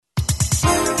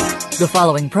The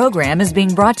following program is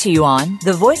being brought to you on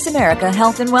the Voice America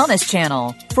Health and Wellness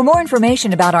Channel. For more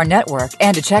information about our network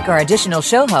and to check our additional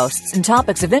show hosts and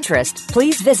topics of interest,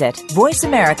 please visit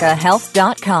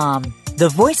voiceamericahealth.com. The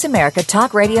Voice America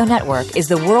Talk Radio Network is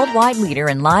the worldwide leader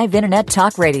in live Internet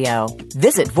talk radio.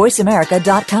 Visit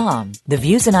voiceamerica.com. The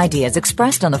views and ideas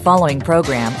expressed on the following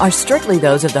program are strictly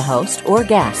those of the host or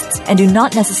guests and do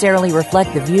not necessarily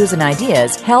reflect the views and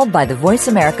ideas held by the Voice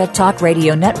America Talk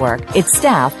Radio Network, its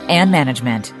staff, and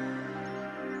management.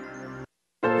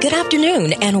 Good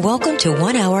afternoon and welcome to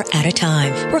 1 Hour at a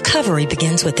Time. Recovery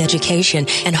begins with education,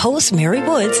 and host Mary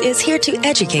Woods is here to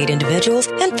educate individuals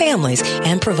and families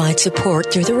and provide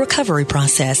support through the recovery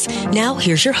process. Now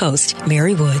here's your host,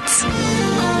 Mary Woods.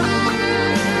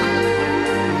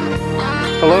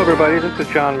 Hello everybody, this is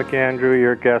John McAndrew,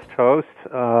 your guest host,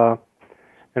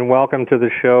 and welcome to the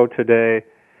show today.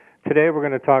 Today we're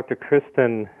going to talk to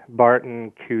Kristin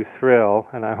Barton Cuthriell,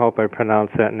 and I hope I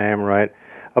pronounced that name right,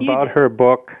 about her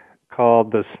book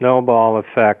called The Snowball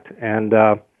Effect, and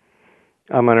I'm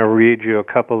going to read you a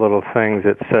couple little things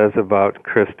it says about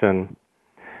Kristin.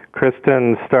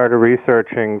 Kristin started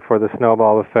researching for the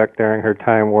snowball effect during her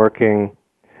time working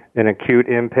in acute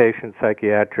inpatient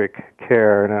psychiatric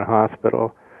care in a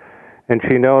hospital, and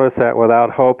she noticed that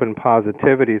without hope and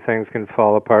positivity, things can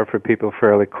fall apart for people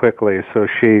fairly quickly, so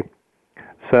she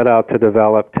set out to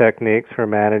develop techniques for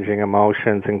managing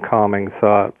emotions and calming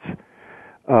thoughts.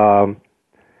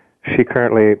 She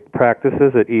currently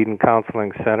practices at Eden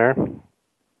Counseling Center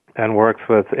and works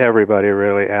with everybody,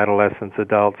 really, adolescents,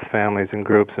 adults, families, and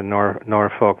groups in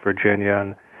Norfolk, Virginia.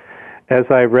 And as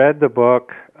I read the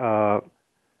book, Kristin,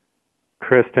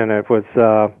 it was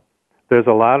there's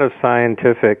a lot of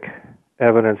scientific,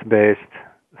 evidence-based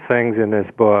things in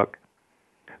this book,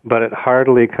 but it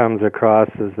hardly comes across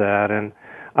as that. And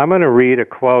I'm going to read a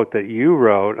quote that you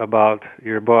wrote about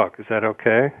your book. Is that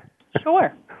okay?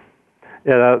 Sure.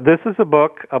 Yeah, this is a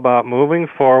book about moving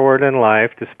forward in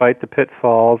life despite the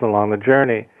pitfalls along the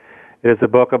journey. It is a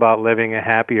book about living a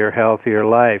happier, healthier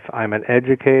life. I'm an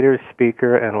educator,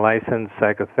 speaker, and licensed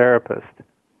psychotherapist.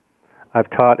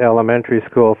 I've taught elementary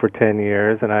school for 10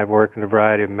 years, and I've worked in a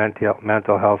variety of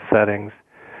mental health settings.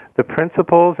 The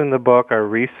principles in the book are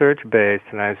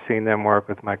research-based, and I've seen them work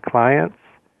with my clients,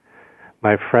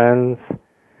 my friends,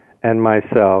 and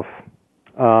myself.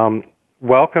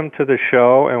 Welcome to the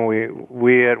show, and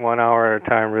we at 1 Hour at a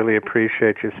Time really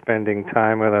appreciate you spending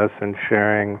time with us and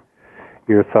sharing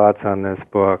your thoughts on this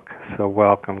book. So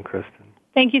welcome, Kristin.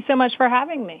 Thank you so much for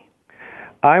having me.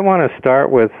 I want to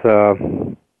start with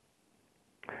the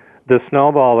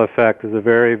snowball effect is a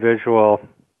very visual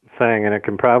thing, and it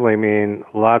can probably mean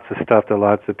lots of stuff to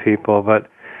lots of people. But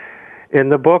in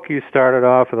the book, you started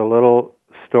off with a little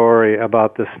story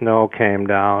about the snow came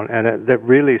down, and it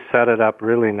really set it up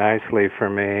really nicely for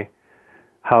me,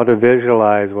 how to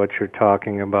visualize what you're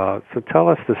talking about. So tell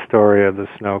us the story of the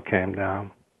snow came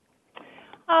down.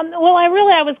 Well, I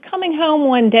was coming home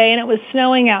one day, and it was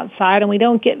snowing outside, and we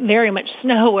don't get very much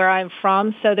snow where I'm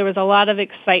from, so there was a lot of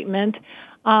excitement,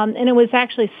 and it was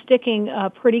actually sticking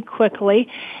pretty quickly.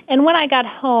 And when I got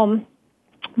home,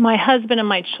 my husband and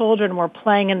my children were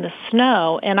playing in the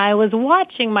snow, and I was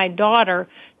watching my daughter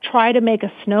try to make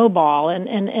a snowball, and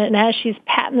as she's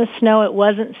patting the snow, it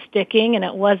wasn't sticking, and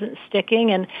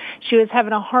she was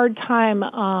having a hard time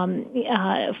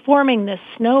forming this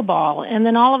snowball. And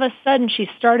then all of a sudden, she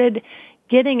started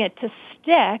getting it to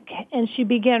stick, and she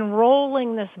began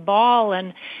rolling this ball,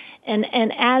 and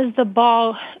as the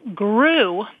ball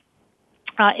grew,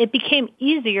 it became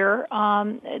easier.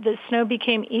 The snow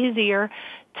became easier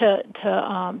to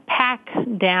pack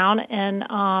down, and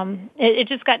it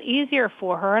just got easier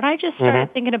for her. And I just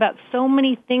started thinking about so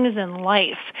many things in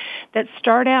life that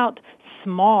start out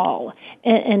small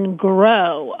and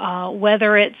grow.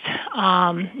 Whether it's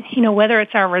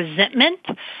our resentment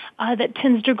that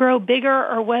tends to grow bigger,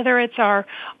 or whether it's our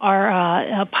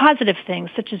positive things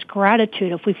such as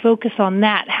gratitude. If we focus on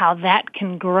that, how that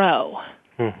can grow.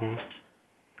 Mm-hmm.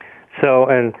 So,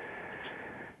 and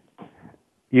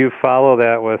you follow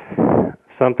that with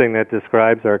something that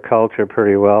describes our culture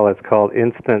pretty well. It's called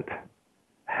instant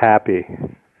happy.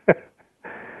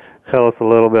 Tell us a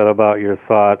little bit about your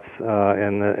thoughts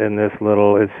in this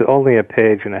little. It's only a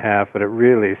page and a half, but it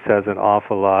really says an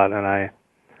awful lot. And I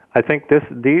think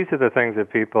these are the things that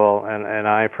people and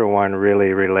I, for one,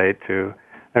 really relate to.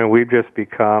 And we've just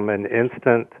become an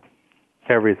instant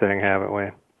everything, haven't we?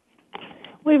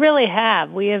 We really have.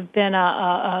 We have been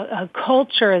a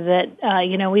culture that,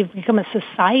 we've become a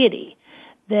society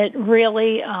that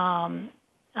really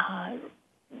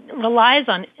relies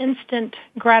on instant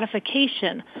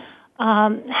gratification.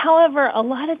 However, a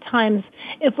lot of times,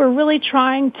 if we're really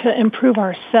trying to improve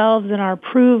ourselves and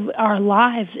improve our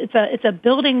lives, it's a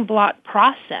building block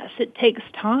process. It takes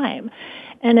time,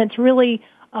 and it's really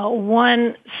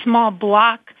one small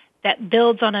block that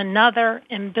builds on another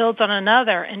and builds on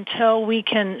another until we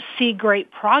can see great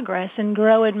progress and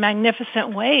grow in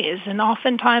magnificent ways. And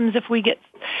oftentimes, if we get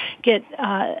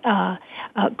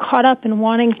caught up in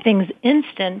wanting things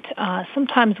instant,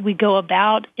 sometimes we go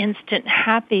about instant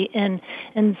happy in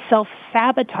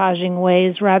self-sabotaging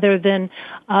ways rather than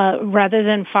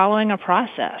following a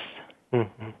process.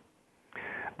 Mm-hmm.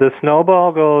 The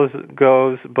snowball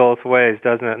goes both ways,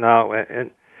 doesn't it? Now,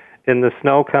 in the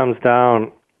snow comes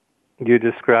down, you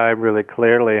describe really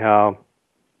clearly how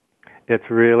it's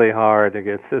really hard to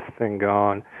get this thing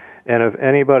going. And if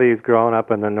anybody's grown up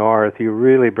in the north, you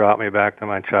really brought me back to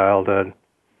my childhood,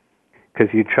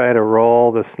 because you try to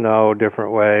roll the snow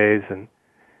different ways and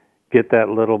get that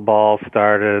little ball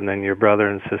started, and then your brother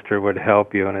and sister would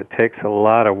help you, and it takes a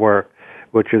lot of work,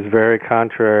 which is very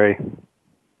contrary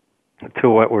to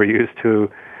what we're used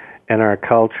to in our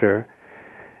culture.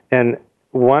 And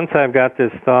once I've got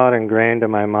this thought ingrained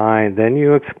in my mind, then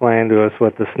you explain to us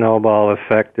what the snowball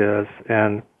effect is,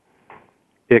 and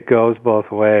it goes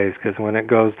both ways, because when it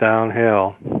goes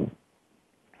downhill,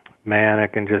 man,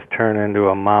 it can just turn into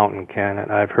a mountain, can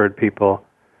it? I've heard people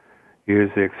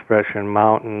use the expression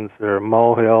mountains or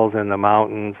molehills in the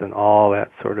mountains and all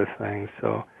that sort of thing.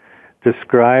 So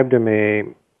describe to me,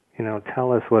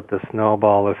 tell us what the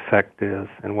snowball effect is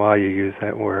and why you use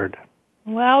that word.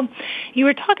 Well, you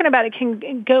were talking about it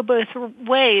can go both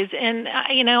ways, and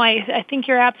I think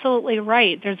you're absolutely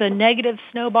right. There's a negative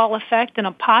snowball effect and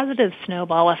a positive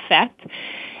snowball effect,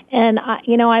 and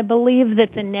I believe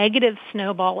that the negative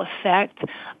snowball effect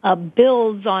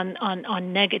builds on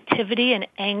negativity and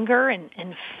anger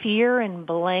and fear and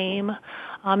blame.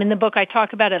 In the book, I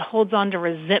talk about it holds on to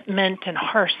resentment and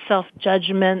harsh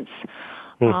self-judgments,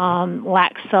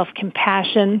 lack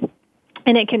self-compassion.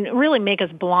 And it can really make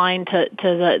us blind to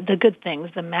the good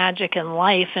things, the magic in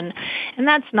life. And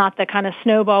that's not the kind of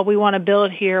snowball we want to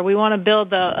build here. We want to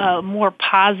build a more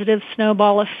positive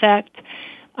snowball effect,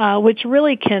 which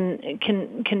really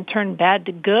can turn bad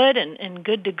to good and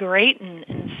good to great and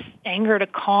anger to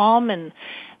calm and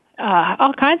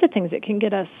all kinds of things. It can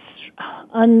get us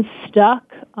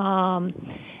unstuck,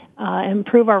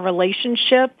 improve our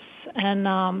relationships,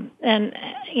 and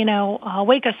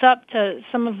wake us up to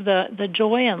some of the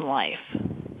joy in life.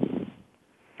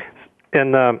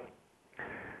 And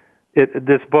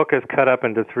this book is cut up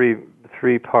into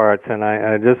three parts, and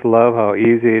I just love how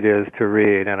easy it is to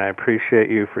read, and I appreciate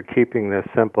you for keeping this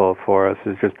simple for us.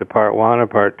 It's just a part 1, a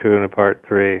part 2, and a part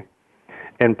 3.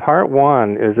 And part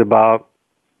 1 is about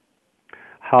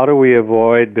how do we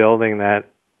avoid getting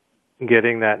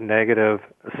that negative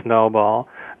snowball.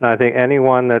 And I think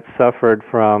anyone that suffered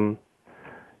from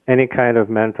any kind of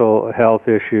mental health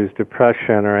issues,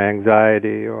 depression or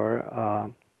anxiety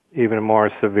or even more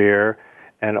severe,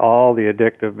 and all the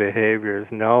addictive behaviors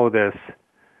know that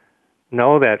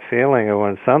feeling of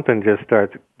when something just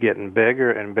starts getting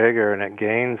bigger and bigger and it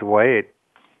gains weight,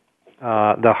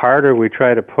 the harder we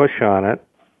try to push on it,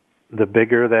 the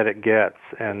bigger that it gets.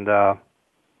 And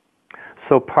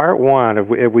so part 1,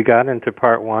 if we got into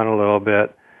part 1 a little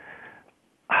bit,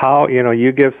 how,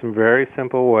 you give some very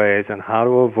simple ways on how to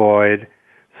avoid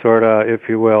sort of, if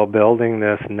you will, building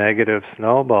this negative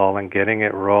snowball and getting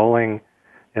it rolling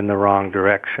in the wrong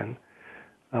direction.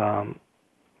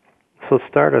 So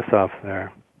start us off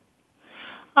there.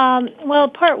 Well,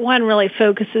 part 1 really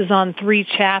focuses on 3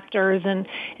 chapters, and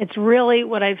it's really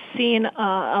what I've seen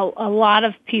a lot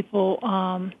of people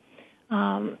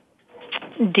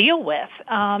deal with,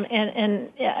 and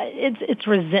it's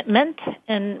resentment,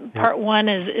 and part 1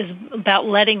 is about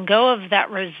letting go of that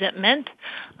resentment,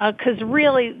 because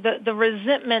really the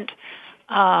resentment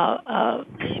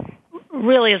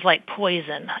really is like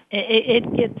poison. It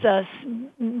gets us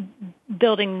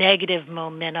building negative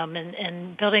momentum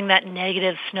and building that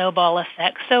negative snowball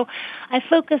effect. So I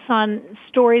focus on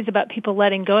stories about people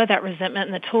letting go of that resentment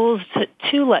and the tools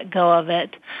to let go of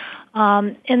it.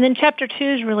 And then chapter 2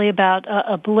 is really about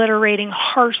obliterating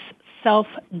harsh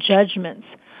self-judgments.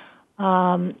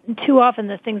 Too often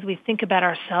the things we think about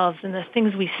ourselves and the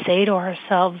things we say to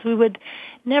ourselves, we would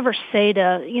never say to,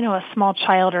 a small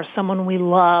child or someone we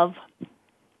love.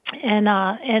 And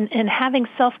having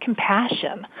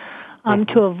self-compassion.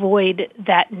 to avoid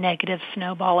that negative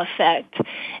snowball effect.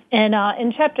 And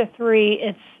in Chapter 3,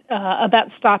 it's about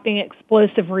stopping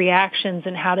explosive reactions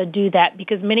and how to do that,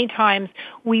 because many times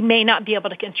we may not be able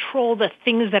to control the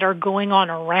things that are going on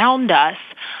around us,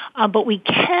 but we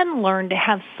can learn to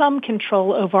have some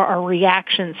control over our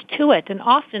reactions to it. And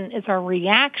often it's our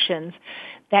reactions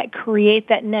that create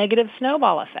that negative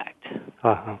snowball effect.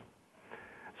 Uh-huh.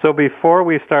 So before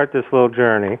we start this little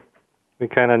journey, we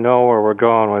kind of know where we're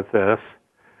going with this,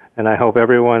 and I hope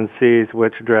everyone sees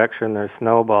which direction their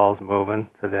snowball's moving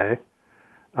today.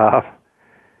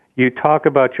 You talk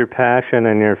about your passion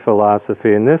and your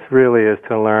philosophy, and this really is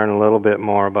to learn a little bit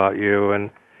more about you. And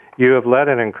you have led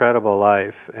an incredible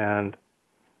life, and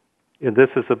this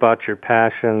is about your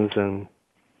passions and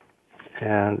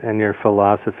your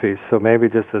philosophy. So maybe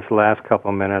just this last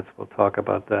couple minutes, we'll talk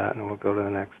about that, and we'll go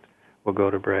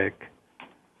to break.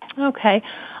 Okay.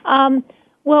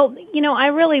 Well, I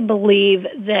really believe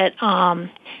that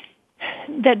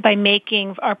that by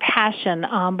making our passion,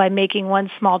 by making one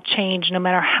small change, no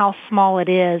matter how small it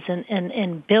is,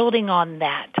 and building on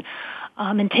that,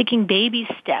 and taking baby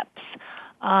steps,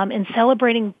 and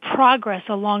celebrating progress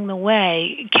along the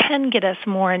way can get us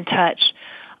more in touch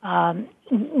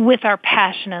with our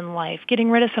passion in life,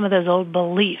 getting rid of some of those old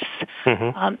beliefs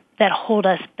that hold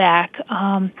us back.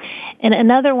 And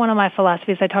another one of my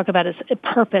philosophies I talk about is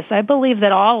purpose. I believe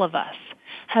that all of us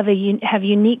have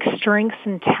unique strengths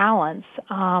and talents,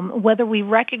 whether we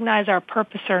recognize our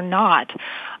purpose or not.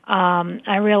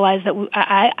 I realize that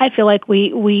I feel like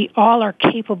we all are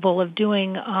capable of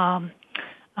doing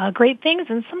great things,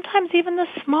 and sometimes even the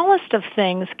smallest of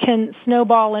things can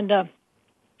snowball into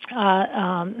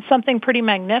something pretty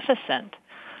magnificent.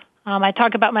 I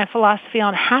talk about my philosophy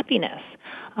on happiness.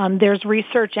 There's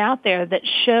research out there that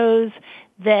shows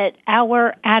that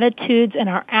our attitudes and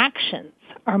our actions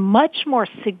are much more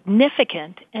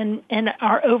significant in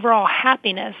our overall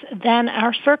happiness than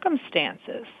our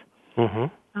circumstances.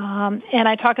 And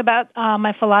I talk about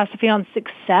my philosophy on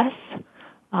success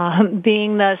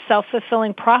being the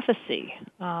self-fulfilling prophecy.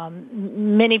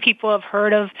 Many people have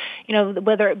heard of,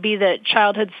 whether it be the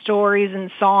childhood stories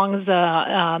and songs,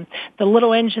 the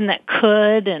little engine that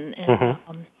could, and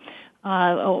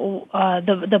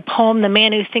the poem, The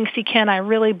Man Who Thinks He Can. I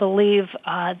really believe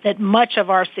that much of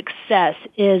our success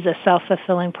is a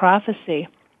self-fulfilling prophecy.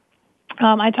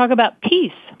 I talk about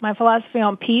peace. My philosophy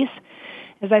on peace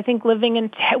is I think living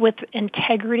with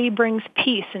integrity brings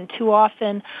peace, and too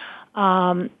often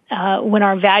when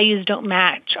our values don't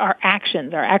match our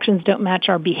actions don't match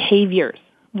our behaviors,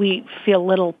 we feel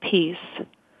little peace.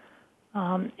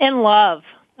 And love.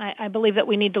 I believe that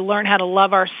we need to learn how to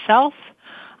love ourselves,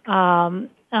 not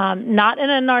in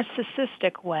a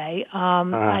narcissistic way.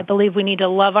 I believe we need to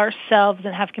love ourselves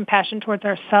and have compassion towards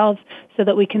ourselves so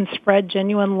that we can spread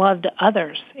genuine love to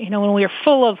others. When we are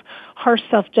full of harsh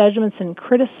self-judgments and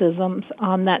criticisms,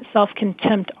 that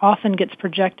self-contempt often gets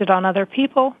projected on other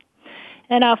people.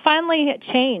 And finally,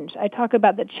 change. I talk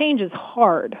about that change is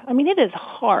hard. It is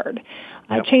hard.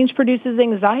 Change produces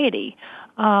anxiety.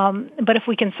 But if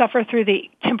we can suffer through the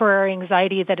temporary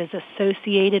anxiety that is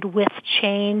associated with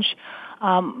change,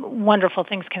 wonderful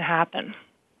things can happen.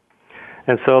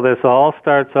 And so this all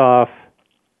starts off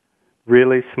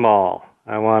really small.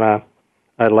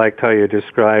 I'd like how you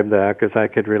describe that, because I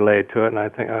could relate to it, and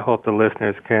I hope the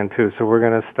listeners can too. So we're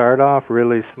going to start off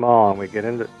really small, and we get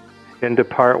into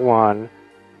part one.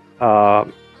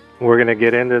 We're going to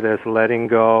get into this letting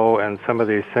go and some of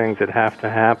these things that have to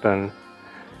happen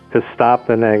to stop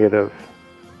the negative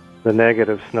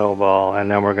snowball,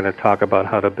 and then we're going to talk about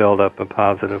how to build up a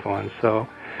positive one. So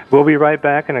we'll be right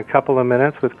back in a couple of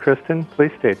minutes with Kristin.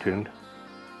 Please stay tuned.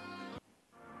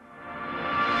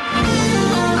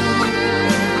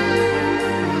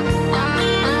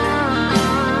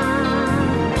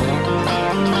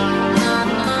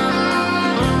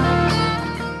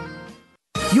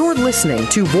 You're listening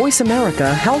to Voice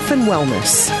America Health and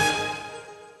Wellness.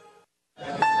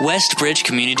 Westbridge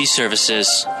Community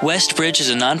Services. Westbridge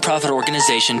is a nonprofit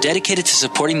organization dedicated to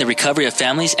supporting the recovery of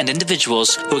families and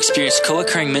individuals who experience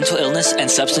co-occurring mental illness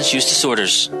and substance use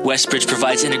disorders. Westbridge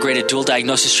provides integrated dual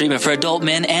diagnosis treatment for adult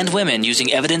men and women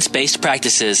using evidence-based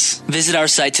practices. Visit our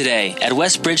site today at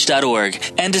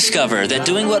westbridge.org and discover that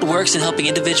doing what works in helping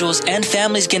individuals and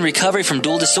families gain recovery from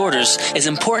dual disorders is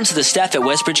important to the staff at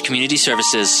Westbridge Community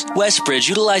Services. Westbridge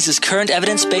utilizes current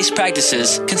evidence-based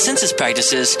practices, consensus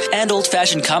practices, and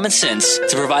old-fashioned common sense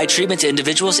to provide treatment to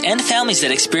individuals and families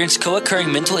that experience co-occurring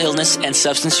mental illness and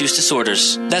substance use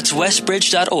disorders. That's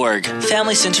westbridge.org,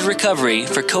 family-centered recovery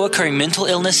for co-occurring mental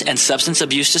illness and substance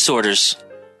abuse disorders.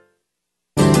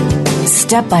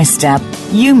 Step by step,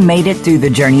 you made it through the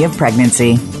journey of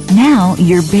pregnancy. Now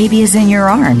your baby is in your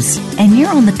arms, and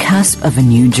you're on the cusp of a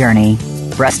new journey,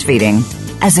 breastfeeding.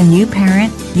 As a new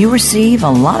parent, you receive a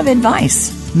lot of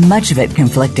advice, much of it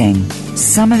conflicting,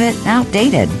 some of it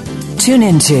outdated. Tune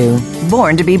into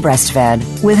Born to be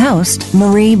Breastfed with host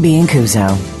Marie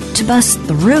Biancuso to bust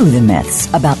through the myths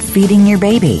about feeding your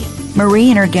baby. Marie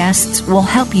and her guests will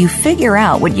help you figure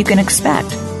out what you can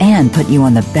expect and put you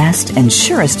on the best and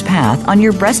surest path on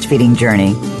your breastfeeding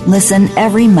journey. Listen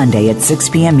every Monday at 6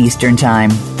 p.m. Eastern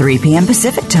Time, 3 p.m.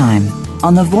 Pacific Time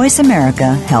on the Voice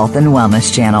America Health and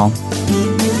Wellness Channel.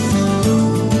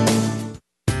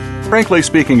 Frankly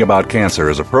Speaking About Cancer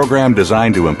is a program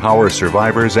designed to empower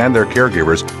survivors and their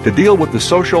caregivers to deal with the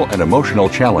social and emotional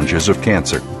challenges of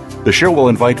cancer. The show will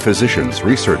invite physicians,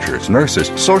 researchers, nurses,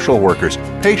 social workers,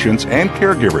 patients, and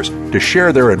caregivers to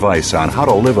share their advice on how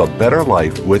to live a better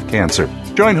life with cancer.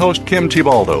 Join host Kim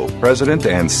Tibaldo, President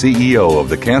and CEO of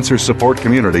the Cancer Support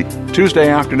Community, Tuesday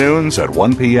afternoons at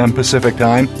 1 p.m. Pacific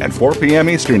Time and 4 p.m.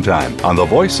 Eastern Time on the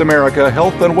Voice America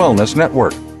Health and Wellness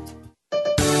Network.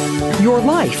 Your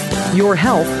life, your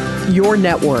health, your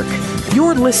network.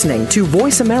 You're listening to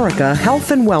Voice America Health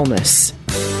and Wellness.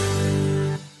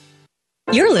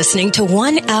 You're listening to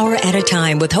 1 Hour at a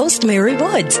Time with host Mary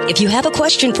Woods. If you have a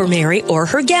question for Mary or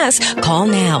her guest, call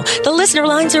now. The listener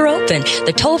lines are open.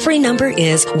 The toll-free number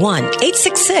is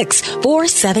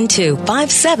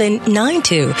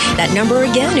 1-866-472-5792. That number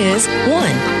again is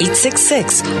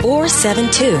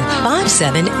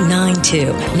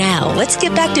 1-866-472-5792. Now, let's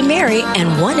get back to Mary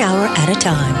and 1 Hour at a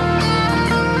Time.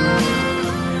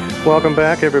 Welcome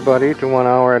back, everybody, to 1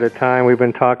 Hour at a Time. We've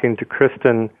been talking to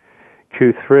Kristin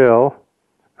Cuthriell,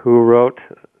 who wrote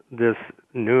this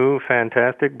new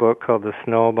fantastic book called The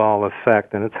Snowball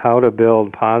Effect, and it's how to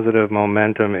build positive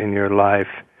momentum in your life.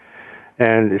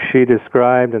 And she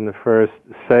described in the first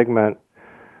segment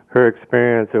her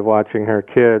experience of watching her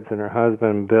kids and her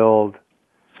husband build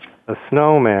a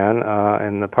snowman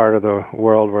in the part of the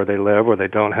world where they live, where they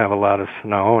don't have a lot of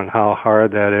snow, and how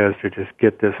hard that is to just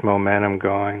get this momentum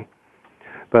going.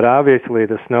 But obviously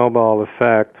the snowball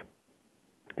effect,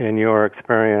 in your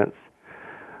experience,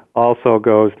 also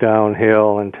goes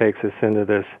downhill and takes us into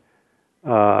this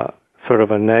sort of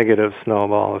a negative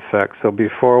snowball effect. So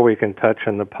before we can touch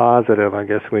on the positive, I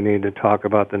guess we need to talk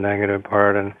about the negative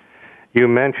part. And you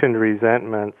mentioned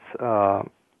resentments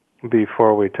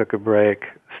before we took a break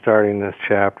starting this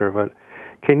chapter. But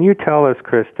can you tell us,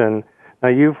 Kristin, now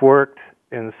you've worked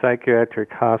in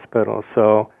psychiatric hospitals,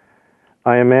 so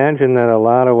I imagine that a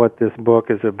lot of what this book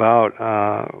is about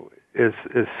is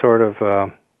sort of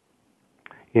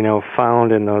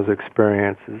found in those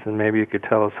experiences, and maybe you could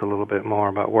tell us a little bit more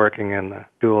about working in the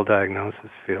dual diagnosis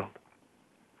field.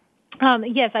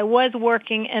 Yes, I was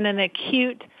working in an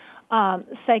acute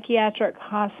psychiatric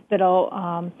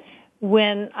hospital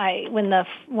when I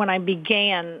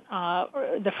began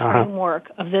the framework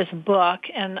of this book,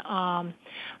 and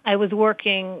I was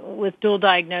working with dual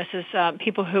diagnosis,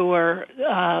 people who were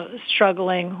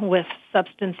struggling with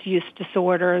substance use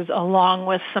disorders, along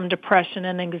with some depression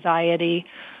and anxiety.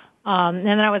 And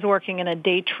then I was working in a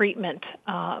day treatment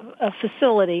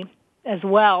facility as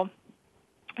well.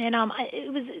 And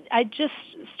I just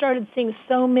started seeing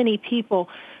so many people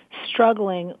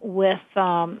struggling with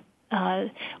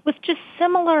just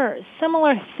similar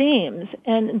themes,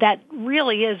 and that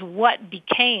really is what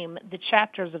became the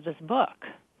chapters of this book.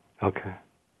 Okay.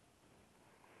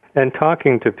 And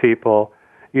talking to people,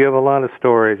 you have a lot of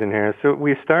stories in here. So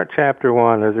we start chapter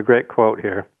 1. There's a great quote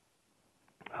here.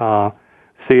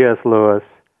 C.S. Lewis,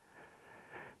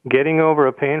 "Getting over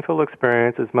a painful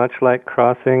experience is much like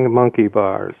crossing monkey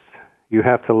bars. You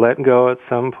have to let go at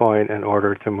some point in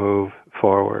order to move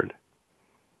forward."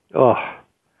 Oh,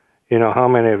 how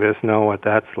many of us know what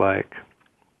that's like?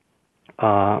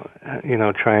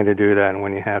 Trying to do that, and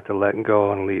when you have to let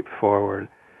go and leap forward.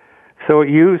 So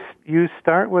you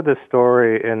start with a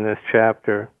story in this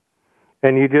chapter,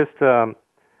 and you just,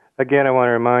 again, I want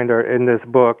to remind in this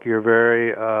book, you're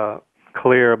very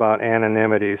clear about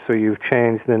anonymity, so you've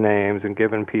changed the names and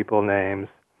given people names.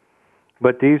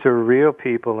 But these are real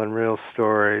people and real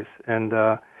stories. And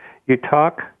you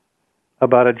talk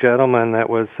about a gentleman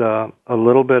that was a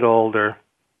little bit older,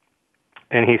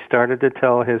 and he started to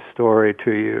tell his story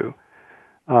to you,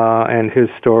 and his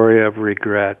story of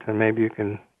regret. And maybe you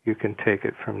can take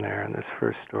it from there in this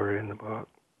first story in the book.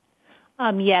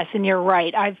 Yes, and you're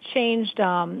right. I've changed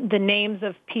the names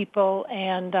of people,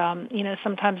 and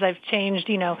sometimes I've changed,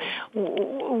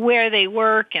 where they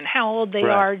work and how old they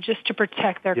are, just to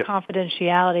protect their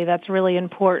confidentiality. That's really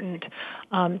important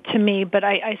to me. But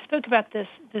I spoke about this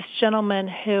gentleman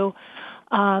who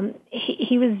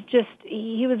he was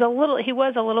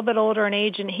a little bit older in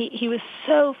age, and he was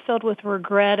so filled with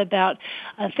regret about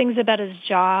things about his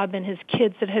job and his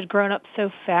kids that had grown up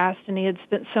so fast, and he had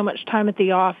spent so much time at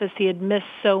the office. He had missed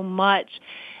so much,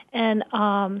 and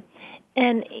I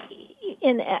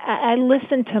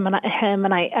listened to him,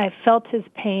 and I felt his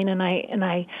pain, and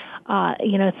I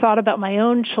thought about my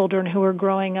own children who were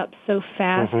growing up so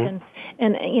fast, and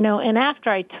after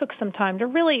I took some time to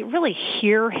really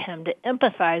hear him, to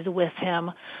empathize with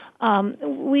him,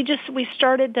 we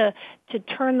started to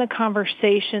turn the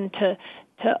conversation to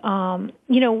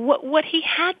what he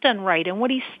had done right and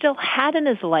what he still had in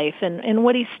his life and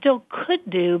what he still could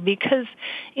do, because,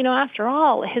 after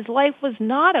all, his life was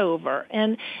not over.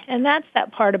 And that's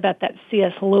that part about that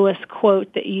C.S. Lewis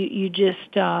quote that you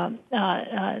just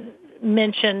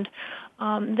mentioned,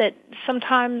 that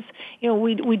sometimes,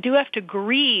 we do have to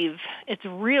grieve. It's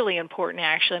really important,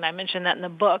 actually, and I mentioned that in the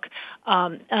book,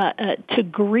 to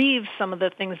grieve some of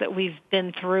the things that we've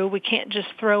been through. We can't just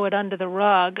throw it under the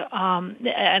rug,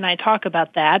 and I talk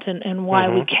about that and why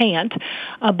we can't.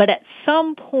 But at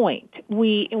some point,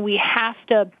 we have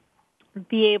to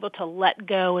be able to let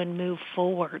go and move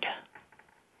forward.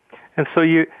 And so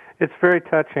it's very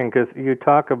touching, because you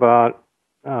talk about,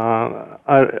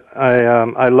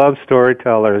 I love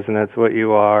storytellers, and that's what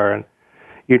you are. And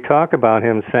you talk about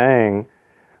him saying,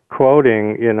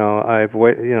 quoting,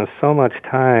 so much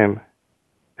time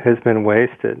has been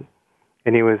wasted.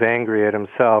 And he was angry at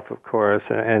himself, of course,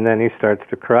 and then he starts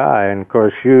to cry. And of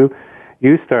course, you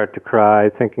start to cry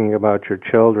thinking about your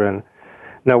children.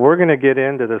 Now, we're going to get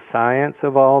into the science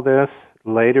of all this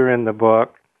later in the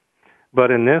book,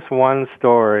 but in this one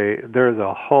story, there's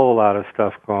a whole lot of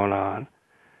stuff going on.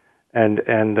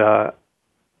 And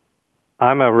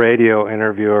I'm a radio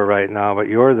interviewer right now, but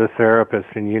you're the therapist,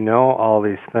 and you know all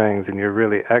these things, and you're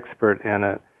really expert in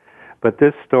it. But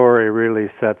this story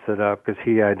really sets it up, because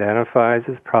he identifies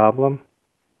his problem.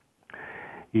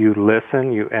 You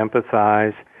listen, you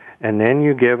empathize, and then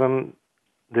you give him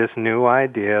this new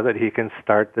idea that he can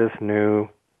start this new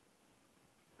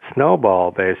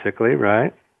snowball, basically,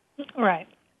 right? Right.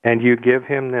 And you give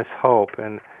him this hope,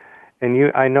 and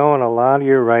I know in a lot of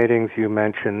your writings you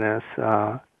mention this,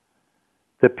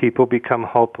 that people become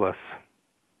hopeless.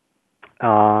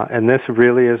 And this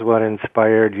really is what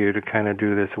inspired you to kind of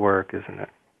do this work, isn't it?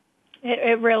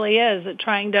 It really is.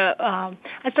 Trying to,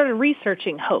 I started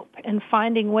researching hope and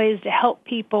finding ways to help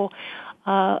people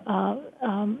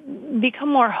become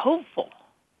more hopeful.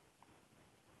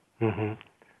 Mm-hmm.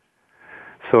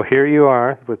 So here you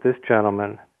are with this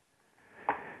gentleman,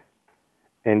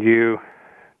 and you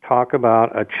talk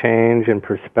about a change in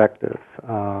perspective,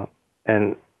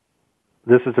 and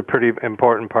this is a pretty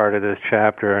important part of this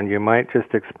chapter, and you might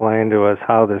just explain to us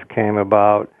how this came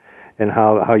about and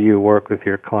how you work with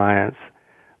your clients.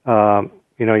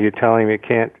 You're telling me you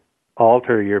can't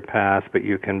alter your past, but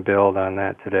you can build on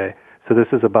that today. So this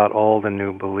is about old and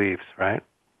new beliefs, right?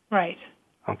 Right.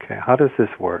 Okay. How does this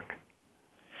work?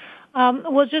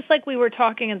 Well, just like we were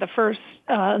talking in the first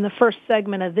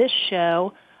segment of this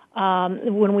show,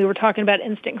 when we were talking about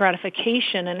instant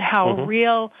gratification and how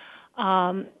real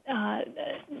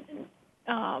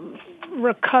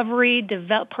recovery,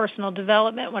 personal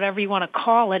development, whatever you want to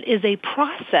call it, is a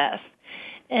process.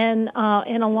 And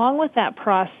along with that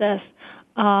process,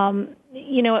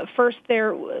 at first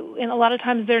and a lot of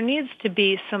times there needs to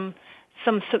be some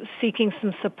seeking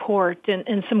some support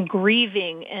and some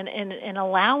grieving and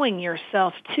allowing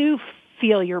yourself to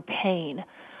feel your pain.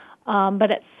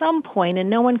 But at some point, and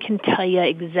no one can tell you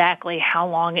exactly how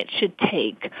long it should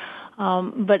take,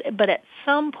 but at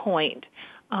some point,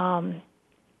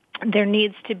 there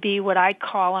needs to be what I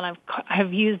call, and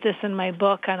I've used this in my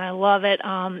book, and I love it,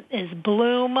 is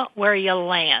bloom where you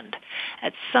land.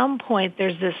 At some point,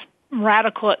 there's this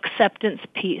radical acceptance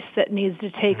piece that needs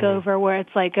to take over, where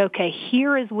it's like, okay,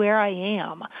 here is where I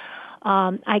am.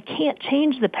 I can't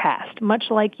change the past,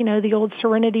 much like, the old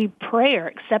Serenity prayer,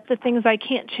 accept the things I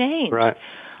can't change. Right.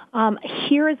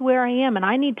 Here is where I am, and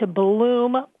I need to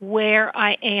bloom where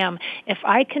I am. If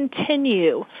I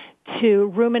continue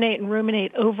to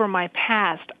ruminate over my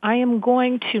past, I am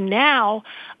going to now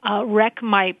wreck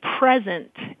my present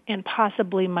and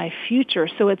possibly my future.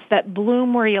 So it's that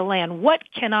bloom where you land. What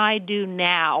can I do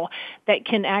now that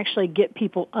can actually get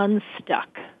people unstuck?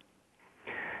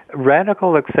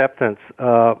 Radical acceptance.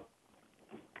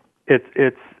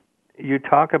 It's you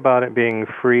talk about it being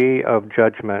free of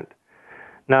judgment.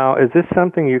 Now, is this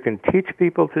something you can teach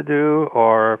people to do,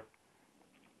 or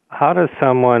how does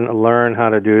someone learn how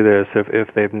to do this if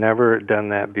they've never done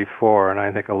that before? And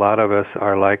I think a lot of us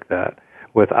are like that.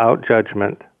 Without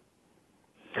judgment,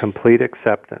 complete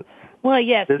acceptance. Well,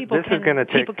 yes, this is going to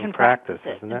take some practice,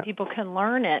 isn't it? People can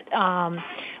learn it,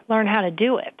 learn how to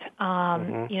do it.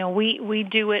 You know, we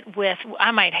do it with,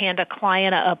 I might hand a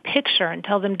client a picture and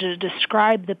tell them to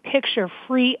describe the picture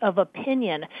free of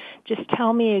opinion. Just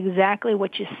tell me exactly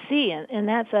what you see. And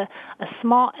that's a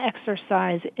small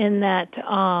exercise in that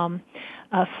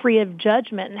free of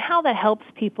judgment. And how that helps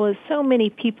people is so many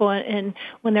people, and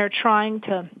when they're trying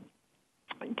to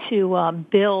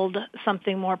build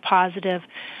something more positive,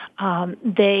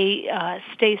 they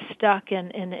stay stuck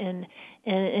in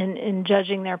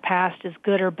judging their past as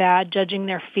good or bad, judging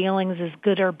their feelings as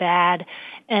good or bad.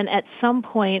 And at some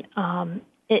point,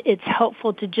 it's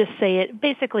helpful to just say it.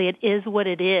 Basically, it is what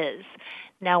it is.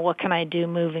 Now, what can I do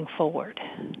moving forward?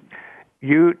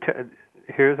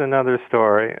 Here's another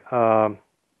story.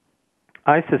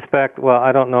 I suspect, well,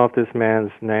 I don't know if this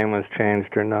man's name was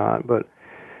changed or not, but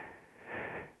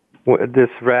this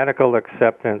radical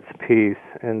acceptance piece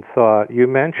and thought, you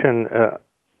mentioned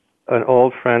an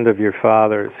old friend of your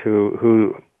father's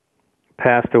who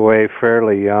passed away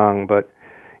fairly young, but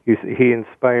he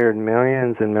inspired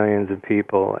millions and millions of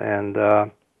people. And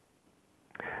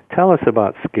tell us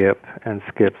about Skip and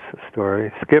Skip's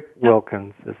story. Skip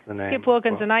Wilkins is the name. Skip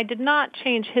Wilkins, and I did not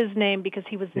change his name because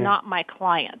he was not my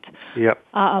client. Yep.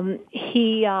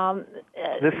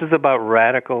 This is about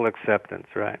radical acceptance,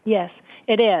 right? Yes,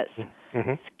 it is.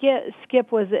 Mm-hmm.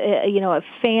 Skip was a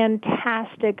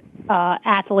fantastic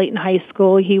athlete in high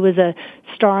school. He was a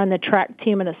star on the track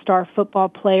team and a star football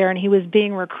player, and he was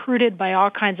being recruited by all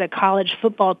kinds of college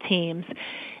football teams.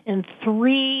 And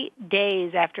 3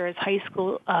 days after his high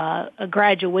school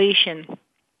graduation,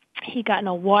 he got in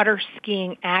a water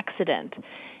skiing accident,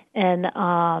 and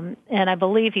I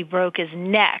believe he broke his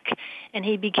neck, and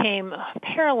he became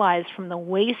paralyzed from the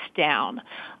waist down.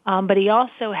 But he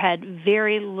also had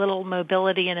very little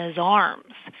mobility in his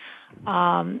arms,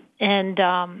 and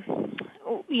I'm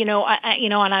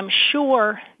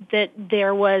sure that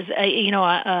there was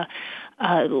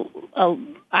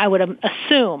I would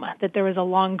assume that there was a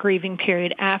long grieving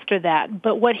period after that.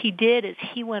 But what he did is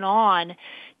he went on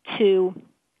to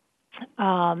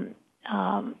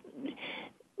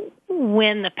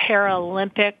win the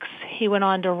Paralympics. He went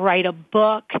on to write a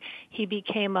book. He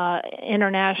became an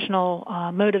international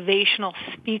motivational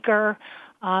speaker.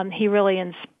 He really,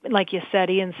 like you said,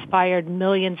 he inspired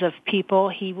millions of people.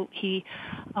 He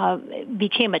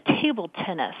became a table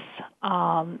tennis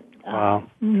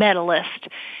medalist.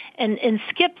 And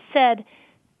Skip said,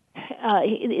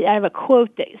 I have a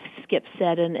quote that Skip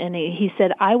said, and he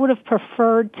said, I would have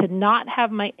preferred to not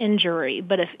have my injury,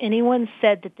 but if anyone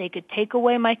said that they could take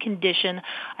away my condition,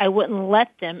 I wouldn't let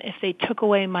them if they took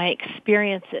away my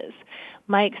experiences.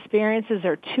 My experiences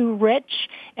are too rich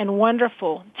and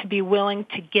wonderful to be willing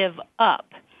to give up.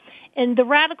 And the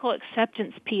radical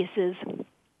acceptance piece is,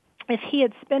 if he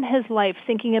had spent his life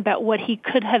thinking about what he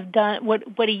could have done,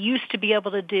 what he used to be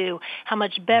able to do, how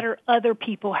much better other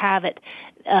people have it,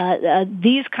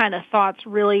 these kind of thoughts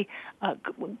really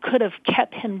could have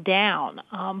kept him down.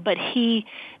 But he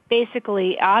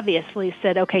basically, obviously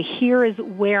said, okay, here is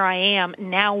where I am.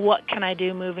 Now what can I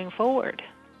do moving forward?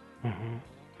 Mm-hmm.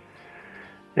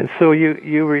 And so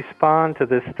you respond to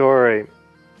this story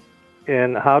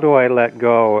in How Do I Let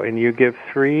Go? And you give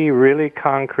 3 really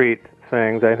concrete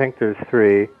things. I think there's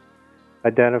 3.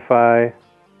 Identify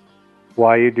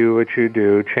why you do what you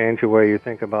do, change the way you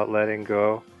think about letting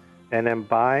go, and then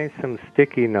buy some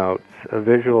sticky notes, a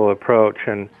visual approach.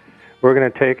 And we're going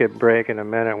to take a break in a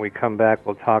minute. When we come back,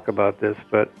 we'll talk about this.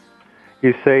 But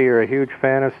you say you're a huge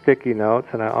fan of sticky notes,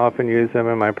 and I often use them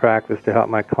in my practice to help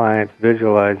my clients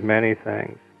visualize many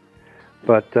things.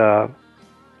 But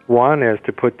one is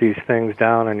to put these things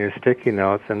down on your sticky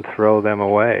notes and throw them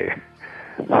away.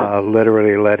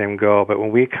 Literally let him go. But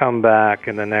when we come back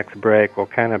in the next break, we'll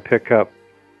kind of pick up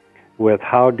with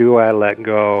how do I let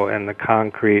go and the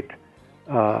concrete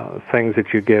things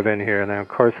that you give in here. And then, of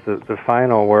course, the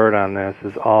final word on this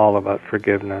is all about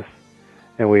forgiveness.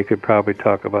 And we could probably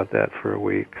talk about that for a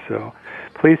week. So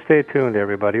please stay tuned,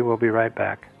 everybody. We'll be right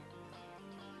back.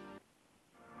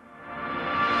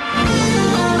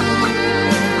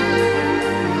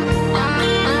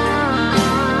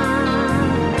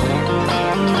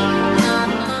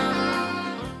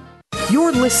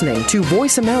 You're listening to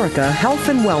Voice America Health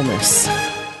and Wellness.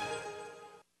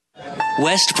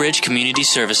 Westbridge Community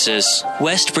Services.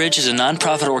 Westbridge is a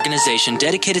nonprofit organization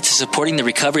dedicated to supporting the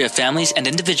recovery of families and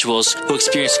individuals who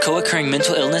experience co-occurring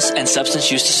mental illness and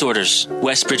substance use disorders.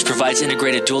 Westbridge provides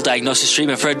integrated dual diagnosis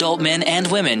treatment for adult men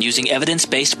and women using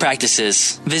evidence-based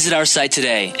practices. Visit our site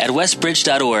today at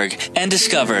westbridge.org and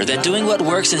discover that doing what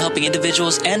works in helping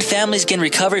individuals and families gain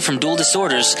recovery from dual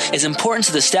disorders is important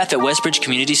to the staff at Westbridge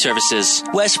Community Services.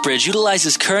 Westbridge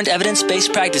utilizes current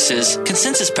evidence-based practices,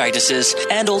 consensus practices,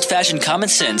 and old-fashioned common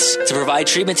sense to provide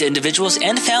treatment to individuals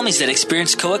and families that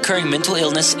experience co-occurring mental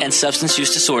illness and substance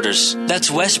use disorders.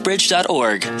 That's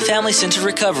westbridge.org, family-centered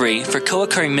recovery for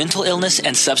co-occurring mental illness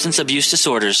and substance abuse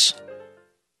disorders.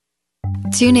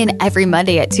 Tune in every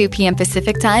Monday at 2 p.m.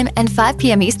 Pacific Time and 5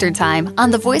 p.m. Eastern Time on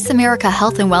the Voice America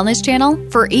Health and Wellness Channel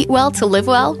for Eat Well to Live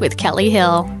Well with Kelly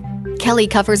Hill. Kelly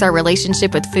covers our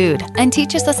relationship with food and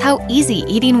teaches us how easy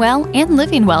eating well and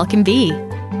living well can be,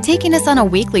 taking us on a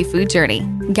weekly food journey,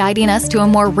 guiding us to a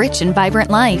more rich and vibrant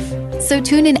life. So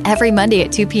tune in every Monday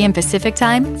at 2 p.m. Pacific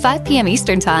Time, 5 p.m.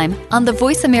 Eastern Time on the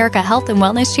Voice America Health and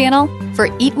Wellness Channel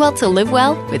for Eat Well to Live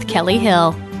Well with Kelly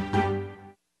Hill.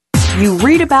 You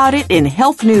read about it in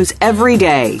health news every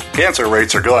day. Cancer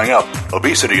rates are going up.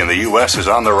 Obesity in the U.S. is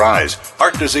on the rise.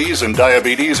 Heart disease and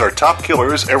diabetes are top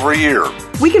killers every year.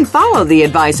 We can follow the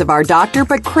advice of our doctor,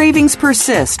 but cravings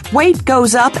persist. Weight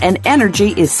goes up and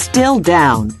energy is still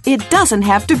down. It doesn't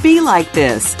have to be like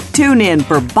this. Tune in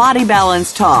for Body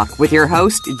Balance Talk with your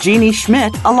host, Jeannie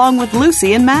Schmidt, along with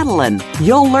Lucy and Madeline.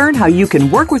 You'll learn how you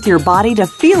can work with your body to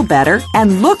feel better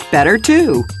and look better,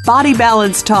 too. Body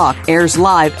Balance Talk airs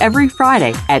live every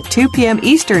Friday at 2 p.m.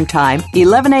 Eastern Time,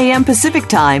 11 a.m. Pacific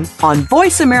Time on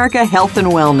Voice America Health and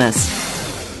Wellness.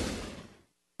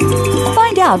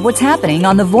 Find out what's happening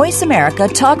on the Voice America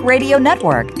Talk Radio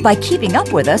Network by keeping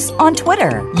up with us on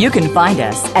Twitter. You can find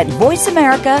us at Voice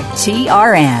America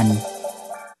TRN.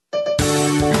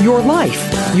 Your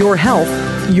life, your health,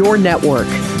 your network.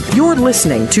 You're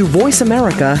listening to Voice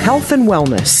America Health and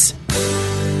Wellness.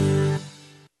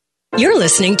 You're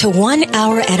listening to 1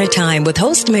 Hour at a Time with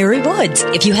host Mary Woods.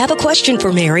 If you have a question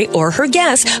for Mary or her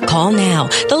guest, call now.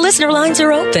 The listener lines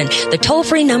are open. The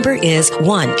toll-free number is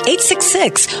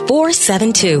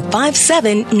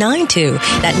 1-866-472-5792.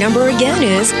 That number again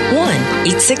is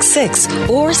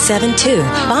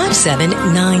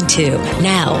 1-866-472-5792.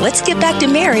 Now, let's get back to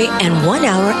Mary and 1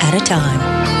 Hour at a Time.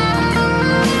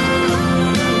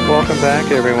 Welcome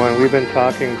back, everyone. We've been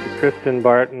talking to Kristin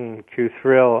Barton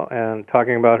Cuthriell and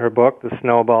talking about her book, The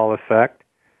Snowball Effect,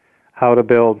 How to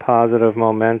Build Positive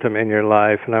Momentum in Your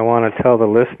Life. And I want to tell the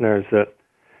listeners that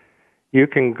you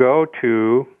can go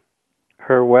to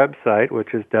her website,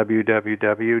 which is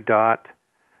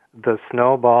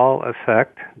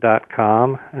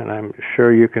www.thesnowballeffect.com, and I'm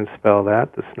sure you can spell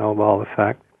that, The Snowball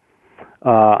Effect.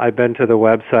 I've been to the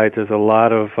website. There's a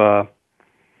lot of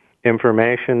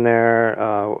information there,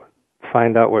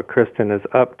 find out what Kristin is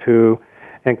up to.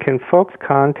 And can folks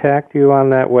contact you on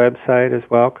that website as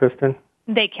well, Kristin?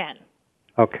 They can.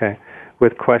 Okay,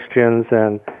 with questions.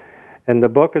 And the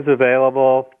book is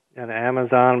available on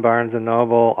Amazon, Barnes &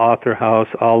 Noble, Author House,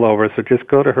 all over. So just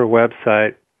go to her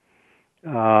website.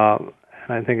 And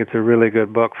I think it's a really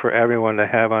good book for everyone to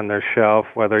have on their shelf,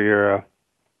 whether you're a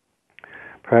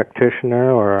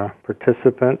practitioner or a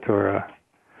participant or a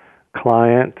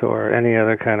client or any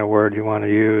other kind of word you want to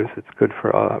use. It's good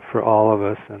for all of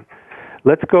us. And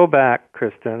let's go back,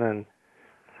 Kristin, and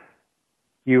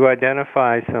you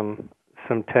identify some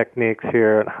techniques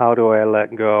here. How do I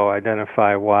let go?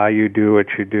 Identify why you do what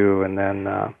you do, and then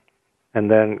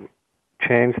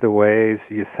change the ways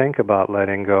you think about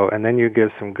letting go. And then you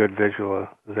give some good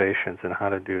visualizations on how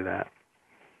to do that.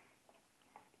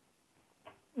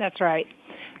 That's right.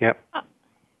 Yep.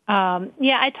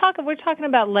 We're talking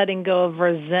about letting go of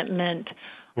resentment.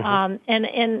 And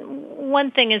one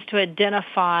thing is to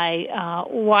identify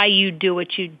why you do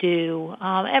what you do.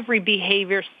 Every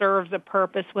behavior serves a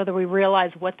purpose, whether we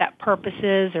realize what that purpose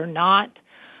is or not.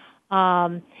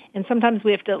 And sometimes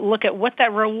we have to look at what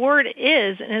that reward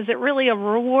is, and is it really a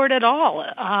reward at all?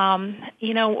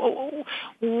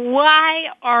 Why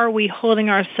are we holding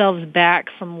ourselves back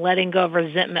from letting go of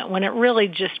resentment when it really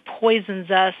just poisons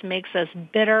us, makes us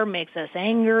bitter, makes us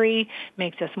angry,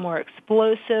 makes us more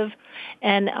explosive?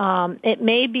 And it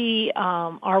may be,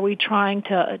 are we trying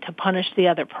to punish the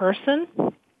other person?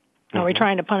 Are we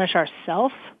trying to punish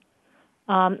ourselves?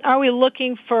 Are we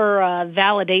looking for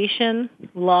validation,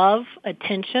 love,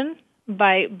 attention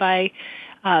by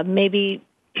maybe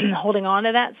holding on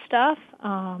to that stuff?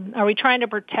 Are we trying to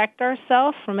protect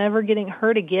ourselves from ever getting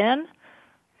hurt again?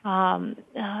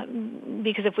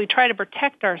 Because if we try to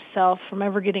protect ourselves from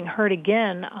ever getting hurt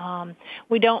again,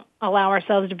 we don't allow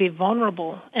ourselves to be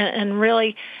vulnerable. And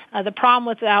really, the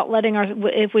problem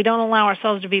if we don't allow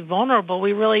ourselves to be vulnerable,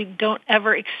 we really don't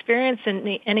ever experience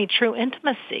any true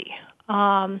intimacy.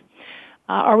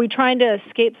 Are we trying to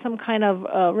escape some kind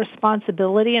of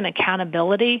responsibility and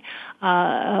accountability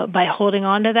by holding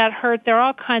on to that hurt? There are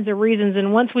all kinds of reasons,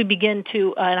 and once we begin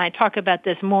to, and I talk about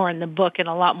this more in the book in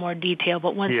a lot more detail,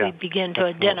 but once we begin to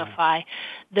identify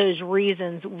those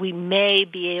reasons, we may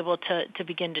be able to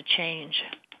begin to change.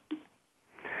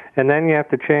 And then you have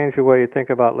to change the way you think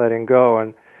about letting go,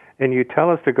 and you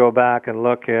tell us to go back and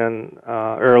look in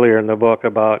earlier in the book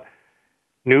about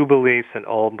new beliefs and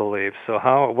old beliefs. So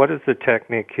what is the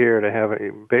technique here to have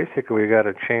basically we got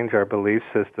to change our belief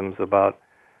systems about,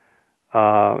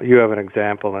 you have an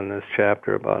example in this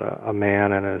chapter about a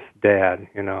man and his dad,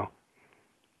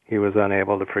 he was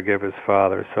unable to forgive his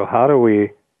father. So how do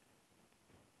we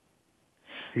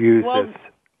use this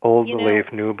old belief,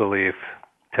 new belief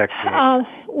technique? I'll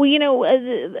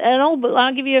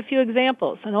give you a few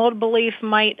examples. An old belief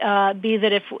might be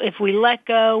that if we let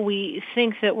go, we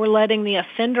think that we're letting the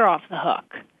offender off the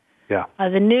hook. Yeah.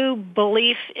 The new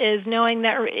belief is knowing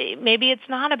that maybe it's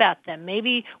not about them.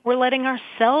 Maybe we're letting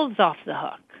ourselves off the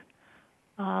hook.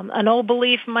 An old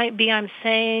belief might be I'm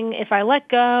saying if I let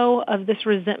go of this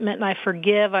resentment and I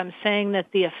forgive, I'm saying that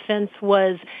the offense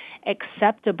was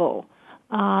acceptable.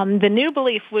 The new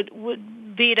belief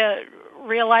would be to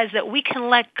realize that we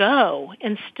can let go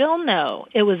and still know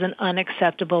it was an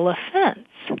unacceptable offense.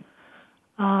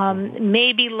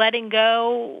 Maybe letting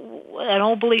go, an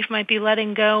old belief might be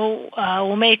letting go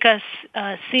will make us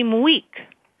seem weak.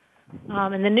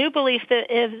 And the new belief is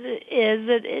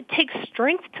that it takes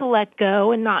strength to let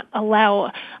go and not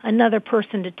allow another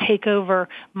person to take over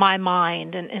my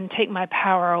mind and take my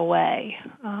power away.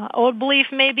 Old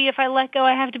belief may be if I let go,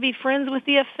 I have to be friends with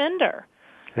the offender.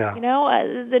 Yeah.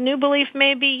 The new belief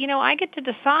may be, I get to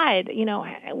decide,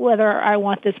 whether I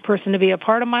want this person to be a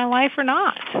part of my life or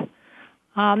not.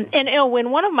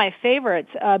 When one of my favorites,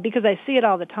 because I see it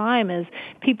all the time, is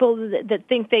people that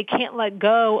think they can't let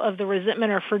go of the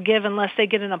resentment or forgive unless they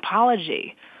get an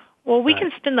apology. Well, we can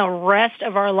spend the rest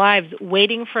of our lives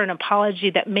waiting for an apology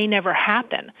that may never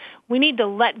happen. We need to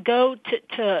let go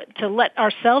to let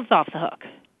ourselves off the hook.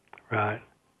 Right.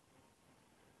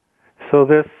 So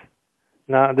this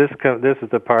is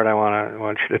the part I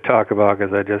want you to talk about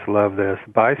because I just love this.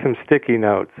 Buy some sticky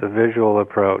notes, a visual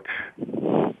approach.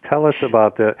 Tell us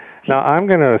about that. Now, I'm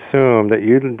going to assume that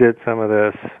you did some of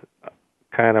this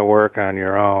kind of work on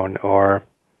your own or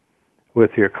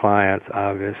with your clients,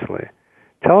 obviously.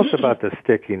 Tell us about the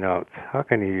sticky notes. How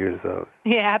can you use those?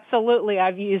 Yeah, absolutely.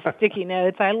 I've used sticky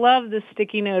notes. I love the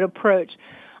sticky note approach.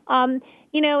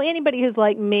 Anybody who's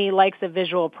like me likes a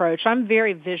visual approach. I'm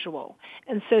very visual.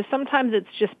 And so sometimes it's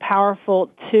just powerful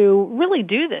to really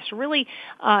do this, really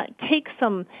take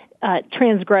some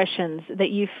transgressions that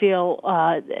you feel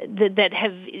that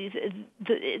have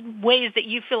ways that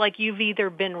you feel like you've either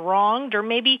been wronged or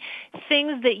maybe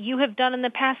things that you have done in the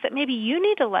past that maybe you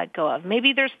need to let go of.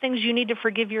 Maybe there's things you need to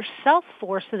forgive yourself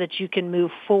for so that you can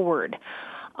move forward.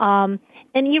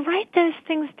 And you write those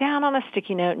things down on a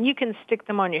sticky note, and you can stick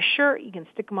them on your shirt, you can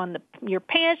stick them on your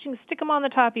pants, you can stick them on the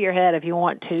top of your head if you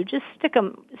want to. Just stick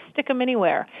them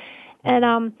anywhere.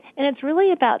 And it's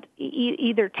really about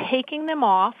either taking them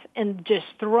off and just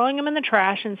throwing them in the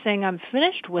trash and saying, I'm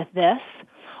finished with this,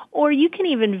 or you can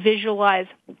even visualize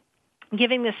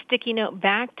giving the sticky note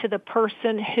back to the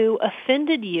person who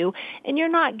offended you, and you're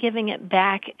not giving it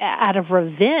back out of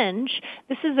revenge.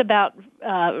 This is about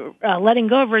letting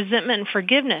go of resentment and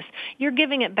forgiveness. You're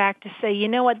giving it back to say, you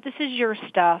know what, this is your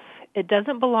stuff. It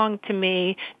doesn't belong to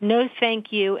me. No,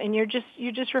 thank you. And you're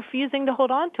just refusing to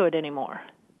hold on to it anymore.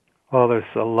 Well, there's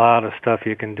a lot of stuff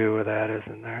you can do with that,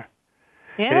 isn't there?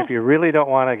 Yeah. And if you really don't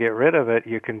want to get rid of it,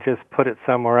 you can just put it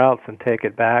somewhere else and take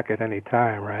it back at any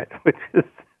time, right? Which is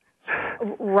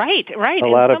Right. A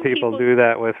lot of people do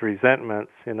that with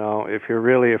resentments, if you're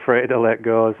really afraid to let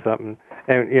go of something.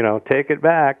 And, take it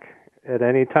back at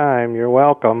any time. You're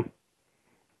welcome.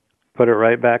 Put it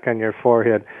right back on your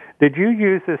forehead. Did you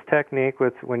use this technique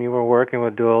when you were working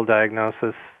with dual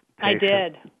diagnosis patients? I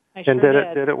did. And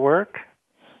did it work?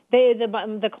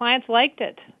 The clients liked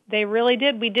it. They really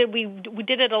did. We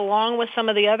did it along with some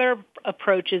of the other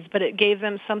approaches, but it gave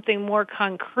them something more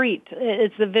concrete.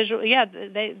 It's the visual. Yeah,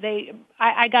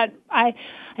 I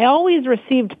always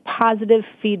received positive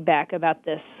feedback about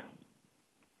this.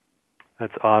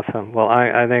 That's awesome. Well,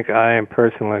 I think I am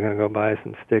personally going to go buy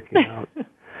some sticky notes.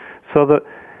 So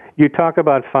You talk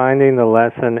about finding the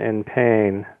lesson in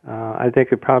pain. I think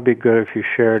it'd probably be good if you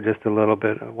share just a little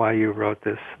bit of why you wrote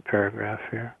this paragraph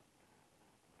here.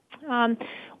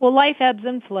 Well, life ebbs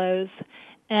and flows,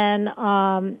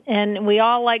 and we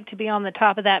all like to be on the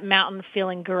top of that mountain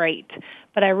feeling great.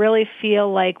 But I really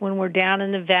feel like when we're down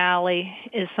in the valley,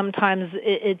 is sometimes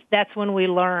that's when we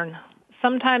learn.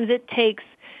 Sometimes it takes,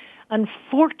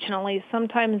 unfortunately,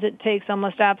 sometimes it takes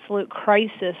almost absolute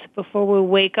crisis before we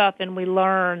wake up and we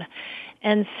learn.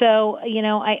 And so,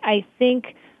 I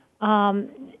think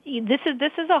this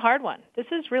is a hard one. This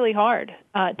is really hard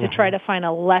to try to find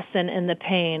a lesson in the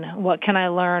pain. What can I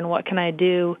learn? What can I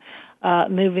do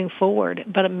moving forward?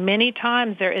 But many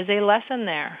times there is a lesson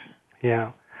there.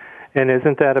 Yeah. And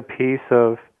isn't that a piece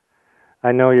of,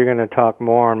 I know you're going to talk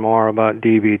more and more about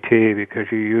DBT because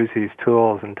you use these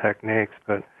tools and techniques,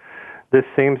 but this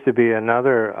seems to be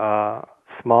another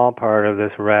small part of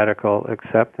this radical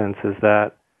acceptance, is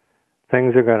that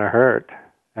things are going to hurt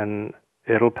and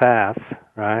it'll pass,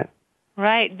 right?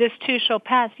 Right. This too shall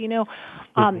pass.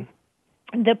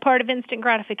 The part of instant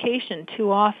gratification,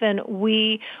 too often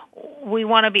we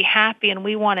want to be happy and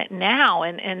we want it now,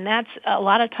 and that's a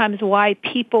lot of times why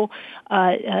people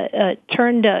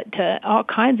turn to all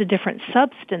kinds of different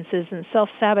substances and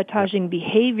self-sabotaging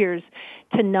behaviors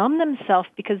to numb themselves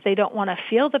because they don't want to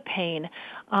feel the pain.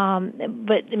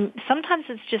 But sometimes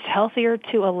it's just healthier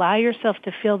to allow yourself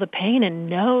to feel the pain and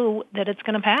know that it's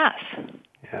going to pass.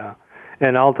 Yeah,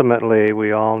 and ultimately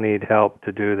we all need help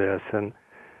to do this, and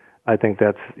I think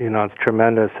that's, it's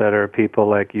tremendous that our people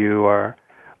like you are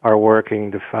working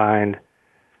to find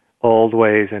old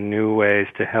ways and new ways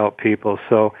to help people.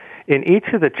 So in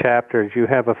each of the chapters, you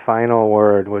have a final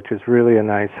word, which is really a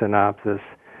nice synopsis.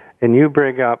 And you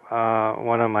bring up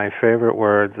one of my favorite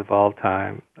words of all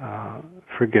time,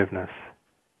 forgiveness.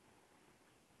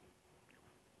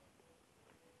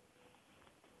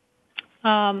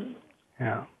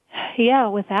 Yeah,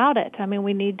 without it,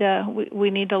 we need to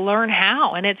learn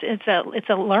how, and it's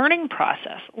a learning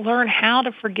process. Learn how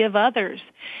to forgive others,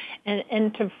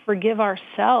 and to forgive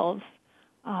ourselves,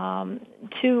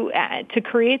 to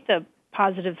create the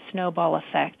positive snowball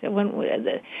effect. When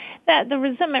the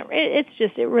resentment,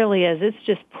 it really is. It's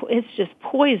just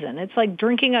poison. It's like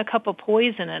drinking a cup of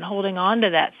poison and holding on to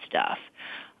that stuff.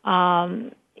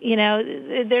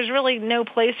 There's really no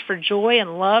place for joy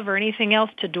and love or anything else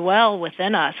to dwell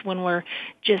within us when we're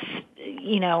just,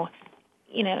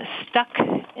 stuck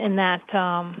in that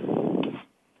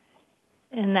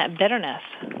bitterness.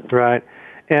 Right.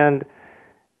 And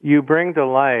you bring to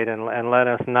light and let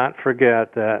us not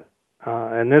forget that,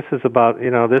 and this is about,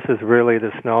 this is really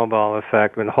the snowball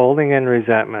effect. When holding in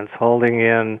resentments, holding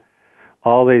in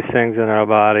all these things in our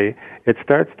body, it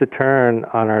starts to turn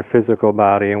on our physical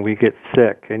body and we get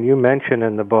sick. And you mention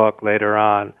in the book later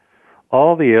on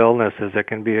all the illnesses that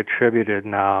can be attributed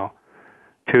now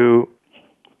to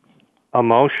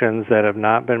emotions that have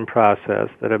not been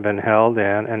processed, that have been held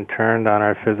in and turned on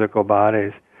our physical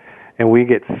bodies. And we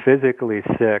get physically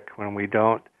sick when we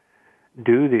don't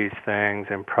do these things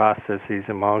and process these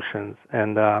emotions.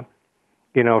 And,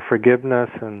 forgiveness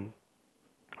and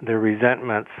the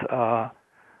resentments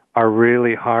are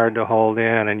really hard to hold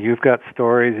in. And you've got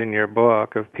stories in your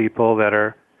book of people that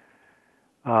are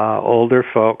older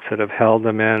folks that have held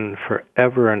them in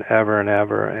forever and ever and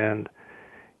ever. And,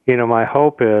 my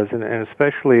hope is, and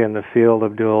especially in the field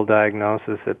of dual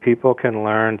diagnosis, that people can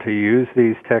learn to use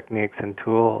these techniques and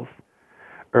tools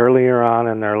earlier on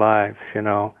in their lives,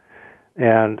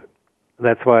 And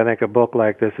that's why I think a book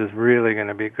like this is really going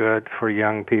to be good for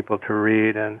young people to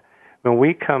read. And when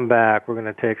we come back, we're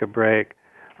going to take a break.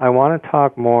 I want to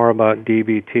talk more about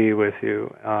DBT with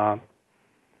you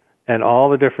and all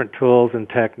the different tools and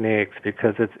techniques,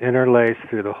 because it's interlaced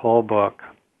through the whole book.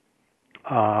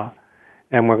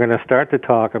 And we're going to start to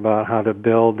talk about how to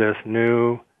build this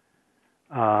new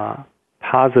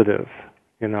positive,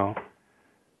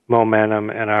 momentum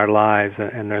in our lives.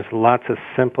 And there's lots of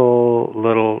simple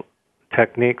little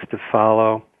techniques to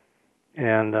follow.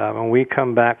 And when we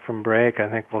come back from break, I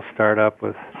think we'll start up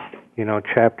with,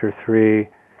 Chapter 3,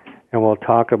 and we'll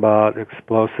talk about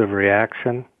explosive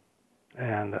reaction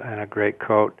and a great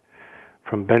quote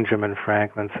from Benjamin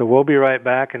Franklin. So we'll be right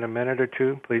back in a minute or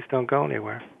two. Please don't go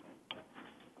anywhere.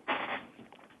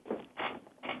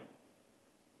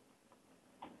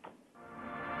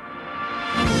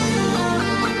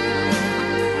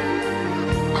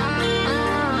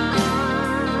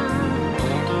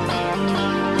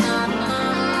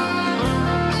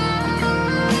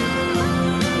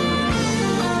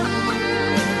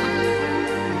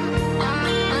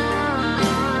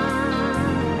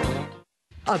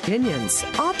 Opinions,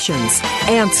 options,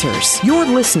 answers. You're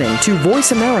listening to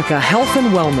Voice America Health and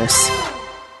Wellness.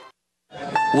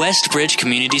 Westbridge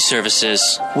Community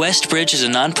Services. Westbridge is a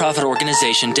nonprofit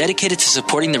organization dedicated to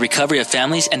supporting the recovery of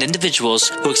families and individuals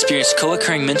who experience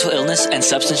co-occurring mental illness and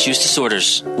substance use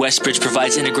disorders. Westbridge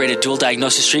provides integrated dual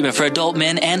diagnosis treatment for adult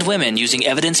men and women using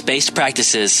evidence-based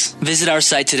practices. Visit our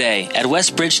site today at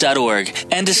westbridge.org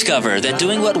and discover that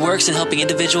doing what works in helping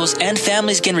individuals and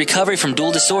families gain recovery from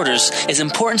dual disorders is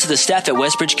important to the staff at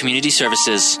Westbridge Community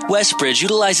Services. Westbridge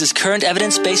utilizes current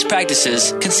evidence-based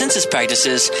practices, consensus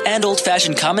practices, and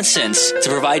old-fashioned common sense to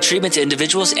provide treatment to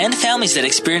individuals and families that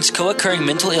experience co-occurring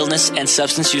mental illness and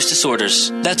substance use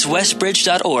disorders. That's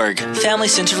westbridge.org,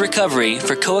 family-centered recovery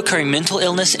for co-occurring mental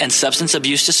illness and substance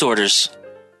abuse disorders.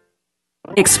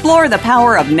 Explore the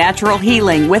power of natural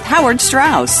healing with Howard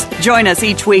Strauss. Join us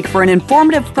each week for an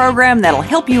informative program that'll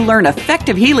help you learn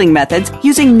effective healing methods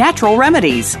using natural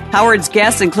remedies. Howard's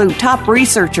guests include top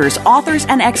researchers, authors,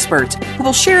 and experts who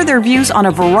will share their views on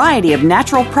a variety of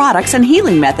natural products and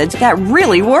healing methods that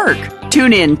really work.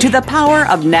 Tune in to The Power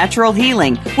of Natural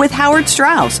Healing with Howard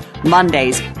Strauss,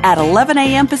 Mondays at 11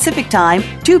 a.m. Pacific Time,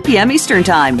 2 p.m. Eastern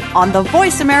Time on the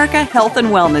Voice America Health and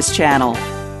Wellness Channel.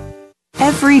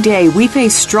 Every day we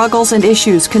face struggles and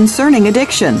issues concerning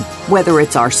addiction, whether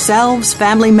it's ourselves,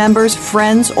 family members,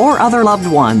 friends, or other loved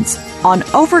ones. On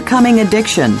Overcoming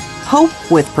Addiction, Hope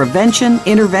with Prevention,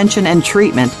 Intervention, and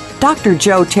Treatment, Dr.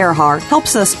 Joe Terhar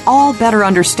helps us all better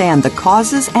understand the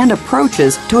causes and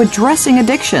approaches to addressing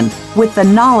addiction with the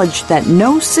knowledge that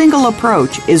no single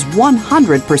approach is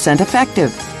 100%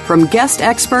 effective. From guest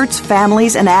experts,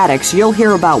 families, and addicts, you'll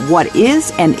hear about what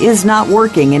is and is not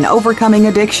working in overcoming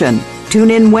addiction. Tune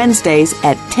in Wednesdays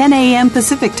at 10 a.m.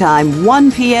 Pacific Time,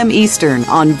 1 p.m. Eastern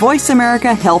on Voice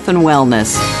America Health and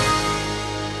Wellness.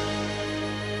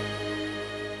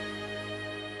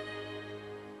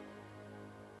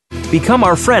 Become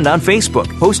our friend on Facebook.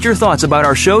 Post your thoughts about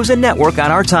our shows and network on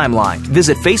our timeline.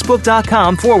 Visit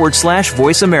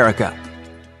facebook.com/Voice America.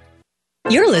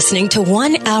 You're listening to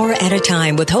 1 Hour at a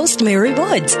Time with host Mary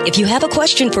Woods. If you have a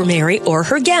question for Mary or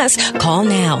her guest, call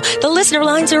now. The listener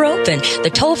lines are open. The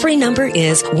toll-free number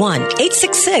is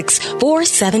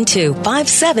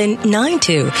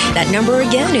 1-866-472-5792. That number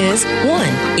again is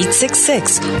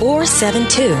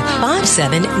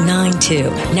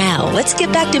 1-866-472-5792. Now, let's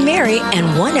get back to Mary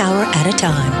and 1 Hour at a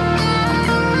Time.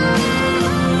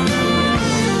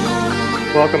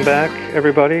 Welcome back,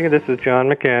 everybody. This is John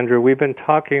McAndrew. We've been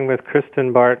talking with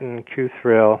Kristin Barton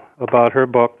Cuthriell about her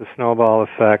book, The Snowball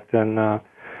Effect, and I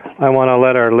want to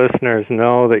let our listeners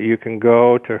know that you can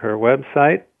go to her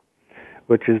website,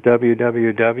 which is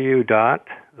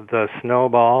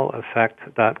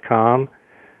www.thesnowballeffect.com.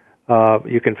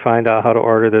 You can find out how to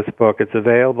order this book. It's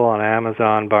available on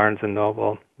Amazon, Barnes &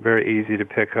 Noble. Very easy to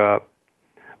pick up.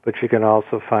 But you can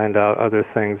also find out other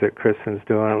things that Kristin's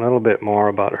doing, a little bit more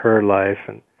about her life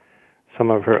and some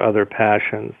of her other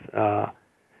passions.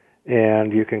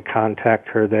 And you can contact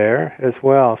her there as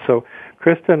well. So,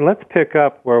 Kristin, let's pick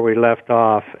up where we left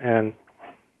off. And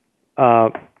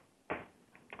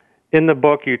in the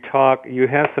book you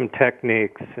have some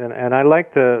techniques. And I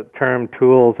like the term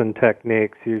tools and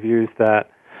techniques. You've used that.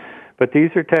 But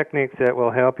these are techniques that will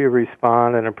help you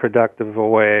respond in a productive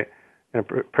way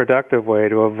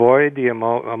to avoid the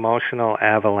emotional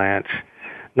avalanche.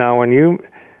 Now, when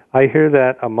I hear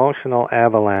that emotional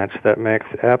avalanche, that makes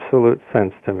absolute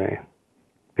sense to me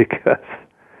because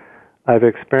I've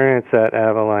experienced that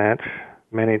avalanche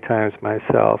many times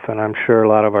myself, and I'm sure a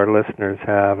lot of our listeners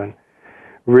have. And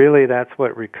really, that's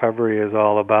what recovery is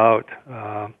all about,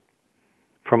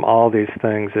 from all these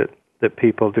things that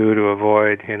people do to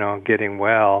avoid, getting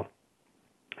well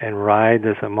and ride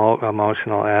this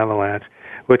emotional avalanche,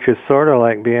 which is sort of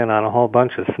like being on a whole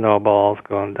bunch of snowballs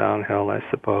going downhill, I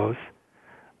suppose.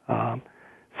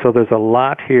 So there's a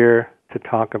lot here to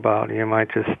talk about. You might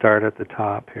just start at the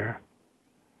top here.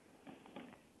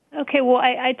 Okay, well,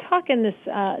 I talk in this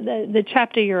the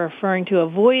chapter you're referring to,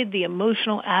 avoid the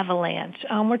emotional avalanche.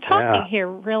 We're talking here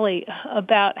really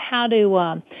about how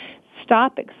to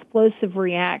stop explosive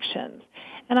reactions.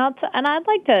 And I'd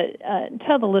like to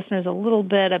tell the listeners a little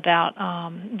bit about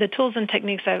the tools and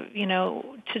techniques to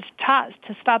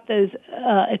stop those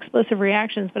explosive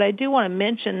reactions. But I do want to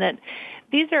mention that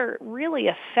these are really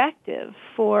effective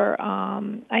for,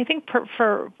 I think,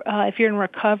 for if you're in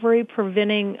recovery,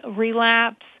 preventing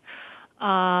relapse,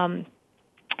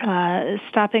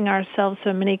 stopping ourselves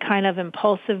from any kind of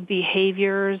impulsive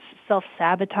behaviors,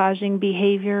 self-sabotaging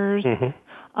behaviors. Mm-hmm.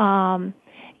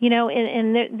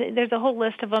 And there's a whole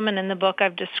list of them, and in the book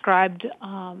I've described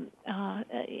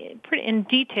pretty in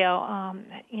detail,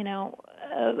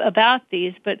 about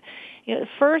these, but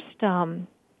first,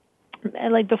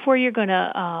 like before you're going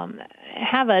to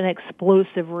have an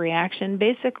explosive reaction,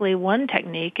 basically one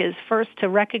technique is first to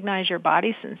recognize your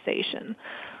body sensation.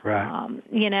 Right.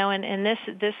 And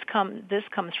this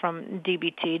comes from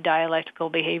DBT, dialectical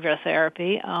behavioral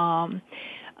therapy.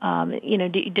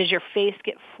 Does your face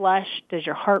get flushed? Does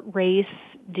your heart race?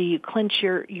 Do you clench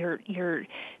your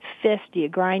fist? Do you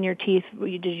grind your teeth? Do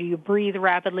you breathe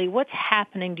rapidly? What's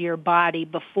happening to your body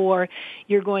before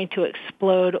you're going to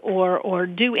explode or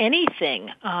do anything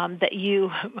that's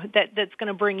going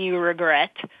to bring you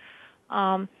regret?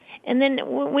 And then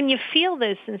when you feel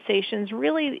those sensations,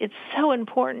 really it's so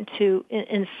important to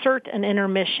insert an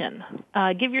intermission.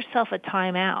 Give yourself a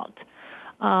timeout.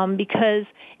 Because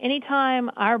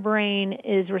anytime our brain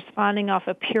is responding off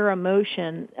of pure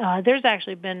emotion, there's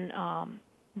actually been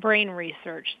brain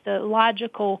research. The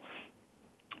logical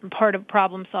part of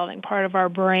problem-solving part of our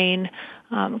brain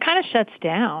kind of shuts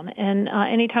down. And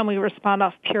anytime we respond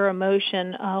off pure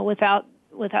emotion without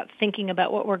thinking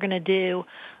about what we're going to do,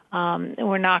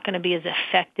 we're not going to be as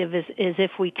effective as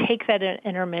if we take that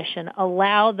intermission,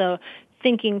 allow the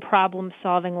thinking,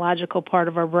 problem-solving, logical part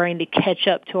of our brain to catch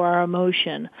up to our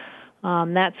emotion.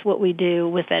 That's what we do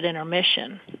with that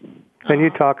intermission. When you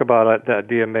talk about the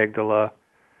amygdala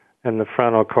and the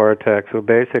frontal cortex, so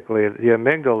basically the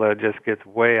amygdala just gets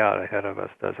way out ahead of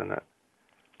us, doesn't it?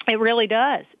 It really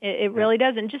does. It really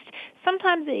does. And just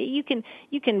sometimes you can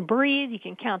breathe, you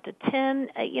can count to 10.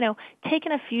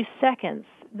 Taking a few seconds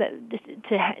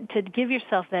to give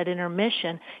yourself that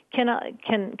intermission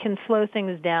can slow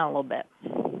things down a little bit.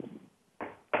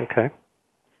 Okay.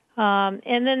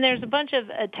 And then there's a bunch of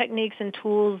techniques and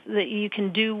tools that you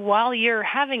can do while you're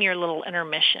having your little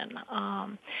intermission.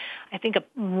 I think a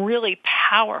really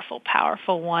powerful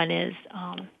one is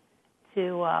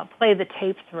to play the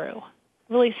tape through.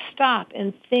 Really stop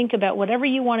and think about whatever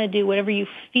you want to do, whatever you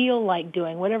feel like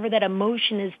doing, whatever that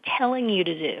emotion is telling you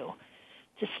to do.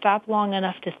 To stop long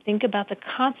enough to think about the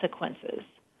consequences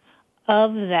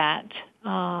of that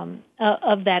action.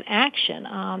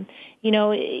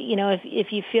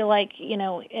 If you feel like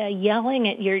yelling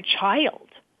at your child,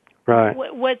 right? How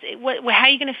are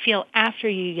you going to feel after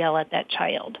you yell at that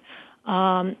child?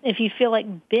 If you feel like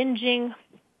binging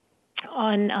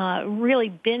on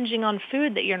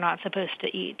food that you're not supposed to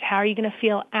eat, how are you going to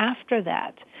feel after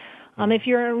that? If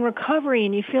you're in recovery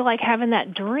and you feel like having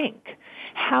that drink,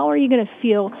 how are you going to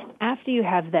feel after you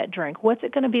have that drink? What's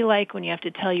it going to be like when you have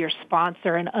to tell your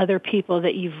sponsor and other people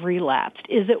that you've relapsed?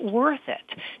 Is it worth it?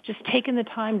 Just taking the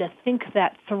time to think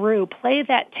that through, play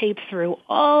that tape through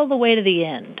all the way to the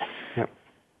end. Yep.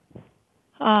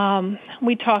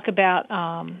 We talk about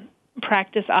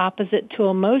practice opposite to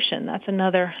emotion. That's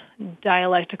another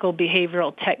dialectical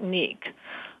behavioral technique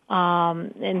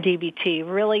in DBT.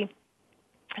 Really,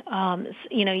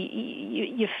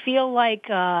 you feel like...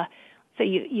 So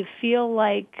you feel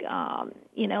like,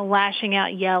 lashing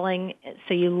out, yelling,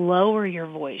 so you lower your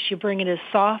voice. You bring it as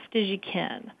soft as you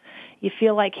can. You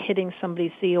feel like hitting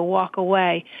somebody, so you walk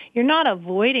away. You're not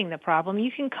avoiding the problem. You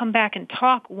can come back and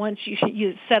talk once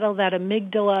you settle that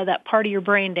amygdala, that part of your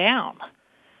brain down.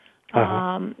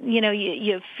 Uh-huh.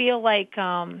 You feel like...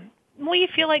 you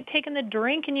feel like taking the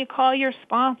drink and you call your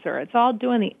sponsor. It's all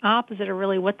doing the opposite of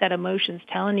really what that emotion's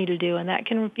telling you to do, and that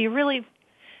can be really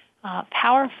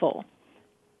powerful.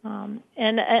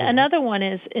 Another one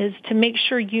is to make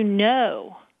sure you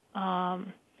know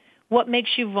what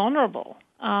makes you vulnerable.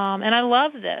 And I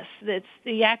love this. It's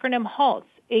the acronym HALTS,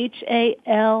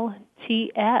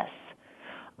 HALTS.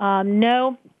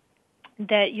 Know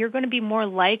that you're going to be more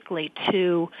likely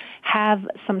to have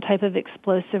some type of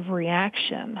explosive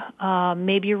reaction.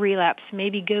 Maybe relapse,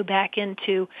 maybe go back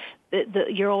into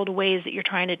your old ways that you're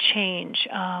trying to change.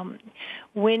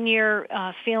 When you're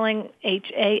feeling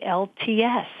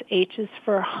HALTS, H is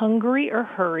for hungry or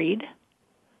hurried,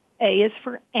 A is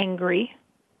for angry,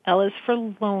 L is for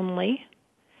lonely,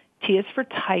 T is for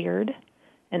tired,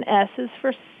 and S is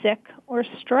for sick or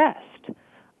stressed.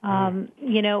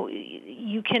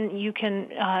 You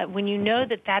can when you know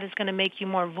that is going to make you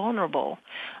more vulnerable,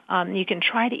 you can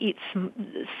try to eat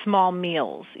small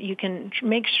meals. You can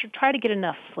try to get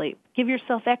enough sleep. Give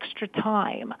yourself extra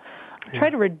time. Try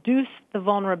to reduce the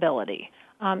vulnerability.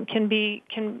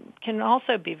 Can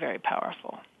also be very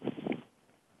powerful.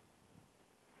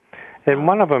 And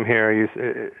one of them here,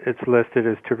 it's listed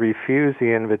as to refuse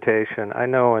the invitation. I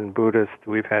know in Buddhist,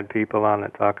 we've had people on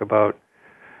that talk about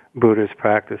Buddhist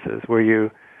practices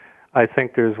where I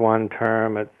think there's one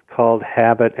term, it's called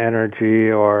habit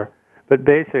energy, but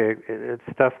basically it's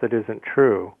stuff that isn't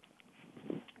true.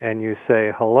 and you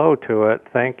say hello to it,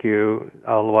 thank you,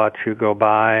 I'll watch you go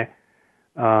by.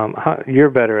 You're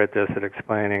better at this, at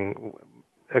explaining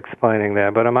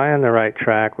that, but am I on the right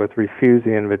track with refuse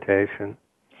the invitation?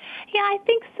 Yeah, I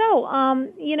think so.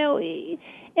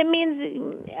 It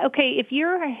means, okay, if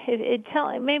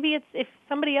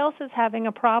somebody else is having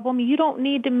a problem, you don't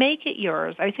need to make it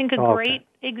yours. I think a great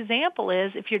example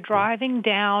is if you're driving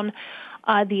down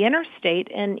the interstate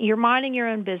and you're minding your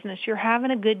own business, you're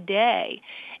having a good day,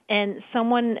 and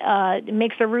someone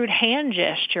makes a rude hand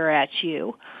gesture at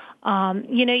you,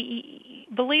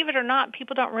 believe it or not,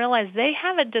 people don't realize they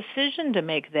have a decision to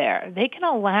make there. They can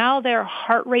allow their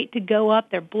heart rate to go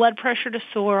up, their blood pressure to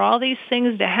soar, all these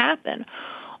things to happen.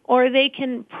 Or they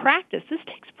can practice. This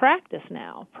takes practice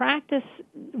now. Practice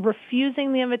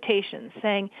refusing the invitation,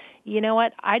 saying, you know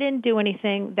what, I didn't do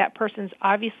anything. That person's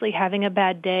obviously having a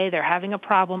bad day. They're having a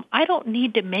problem. I don't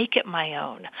need to make it my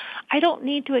own. I don't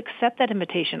need to accept that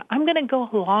invitation. I'm going to go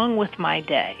along with my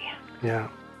day. Yeah.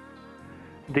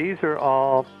 These are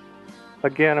all,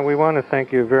 again, we want to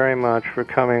thank you very much for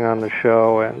coming on the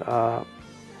show, and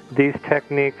these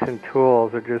techniques and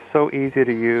tools are just so easy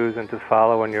to use and to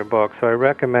follow in your book. So I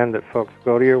recommend that folks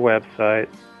go to your website,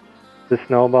 The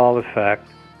Snowball Effect,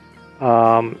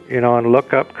 and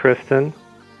look up Kristin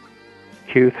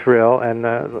Cuthriell, and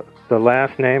the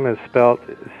last name is spelled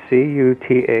Cuthriell,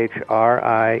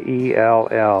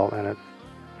 and it's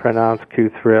pronounced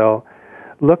Cuthriell.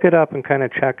 Look it up and kind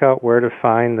of check out where to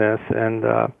find this, and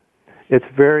it's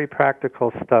very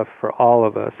practical stuff for all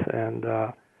of us. And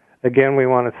again, we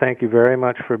want to thank you very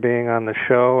much for being on the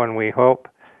show, and we hope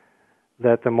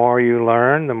that the more you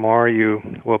learn, the more you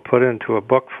will put into a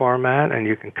book format, and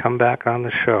you can come back on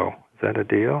the show. Is that a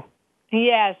deal?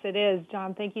 Yes, it is,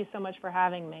 John. Thank you so much for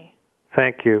having me.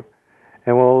 Thank you.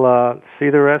 And we'll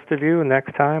see the rest of you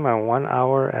next time on 1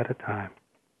 Hour at a Time.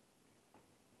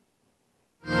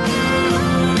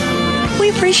 We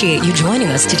appreciate you joining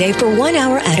us today for 1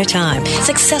 hour at a time.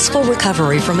 Successful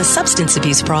recovery from a substance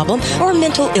abuse problem or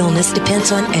mental illness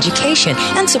depends on education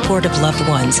and support of loved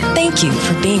ones. Thank you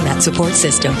for being that support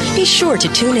system. Be sure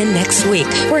to tune in next week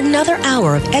for another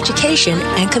hour of education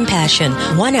and compassion.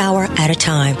 1 hour at a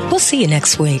time. We'll see you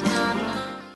next week.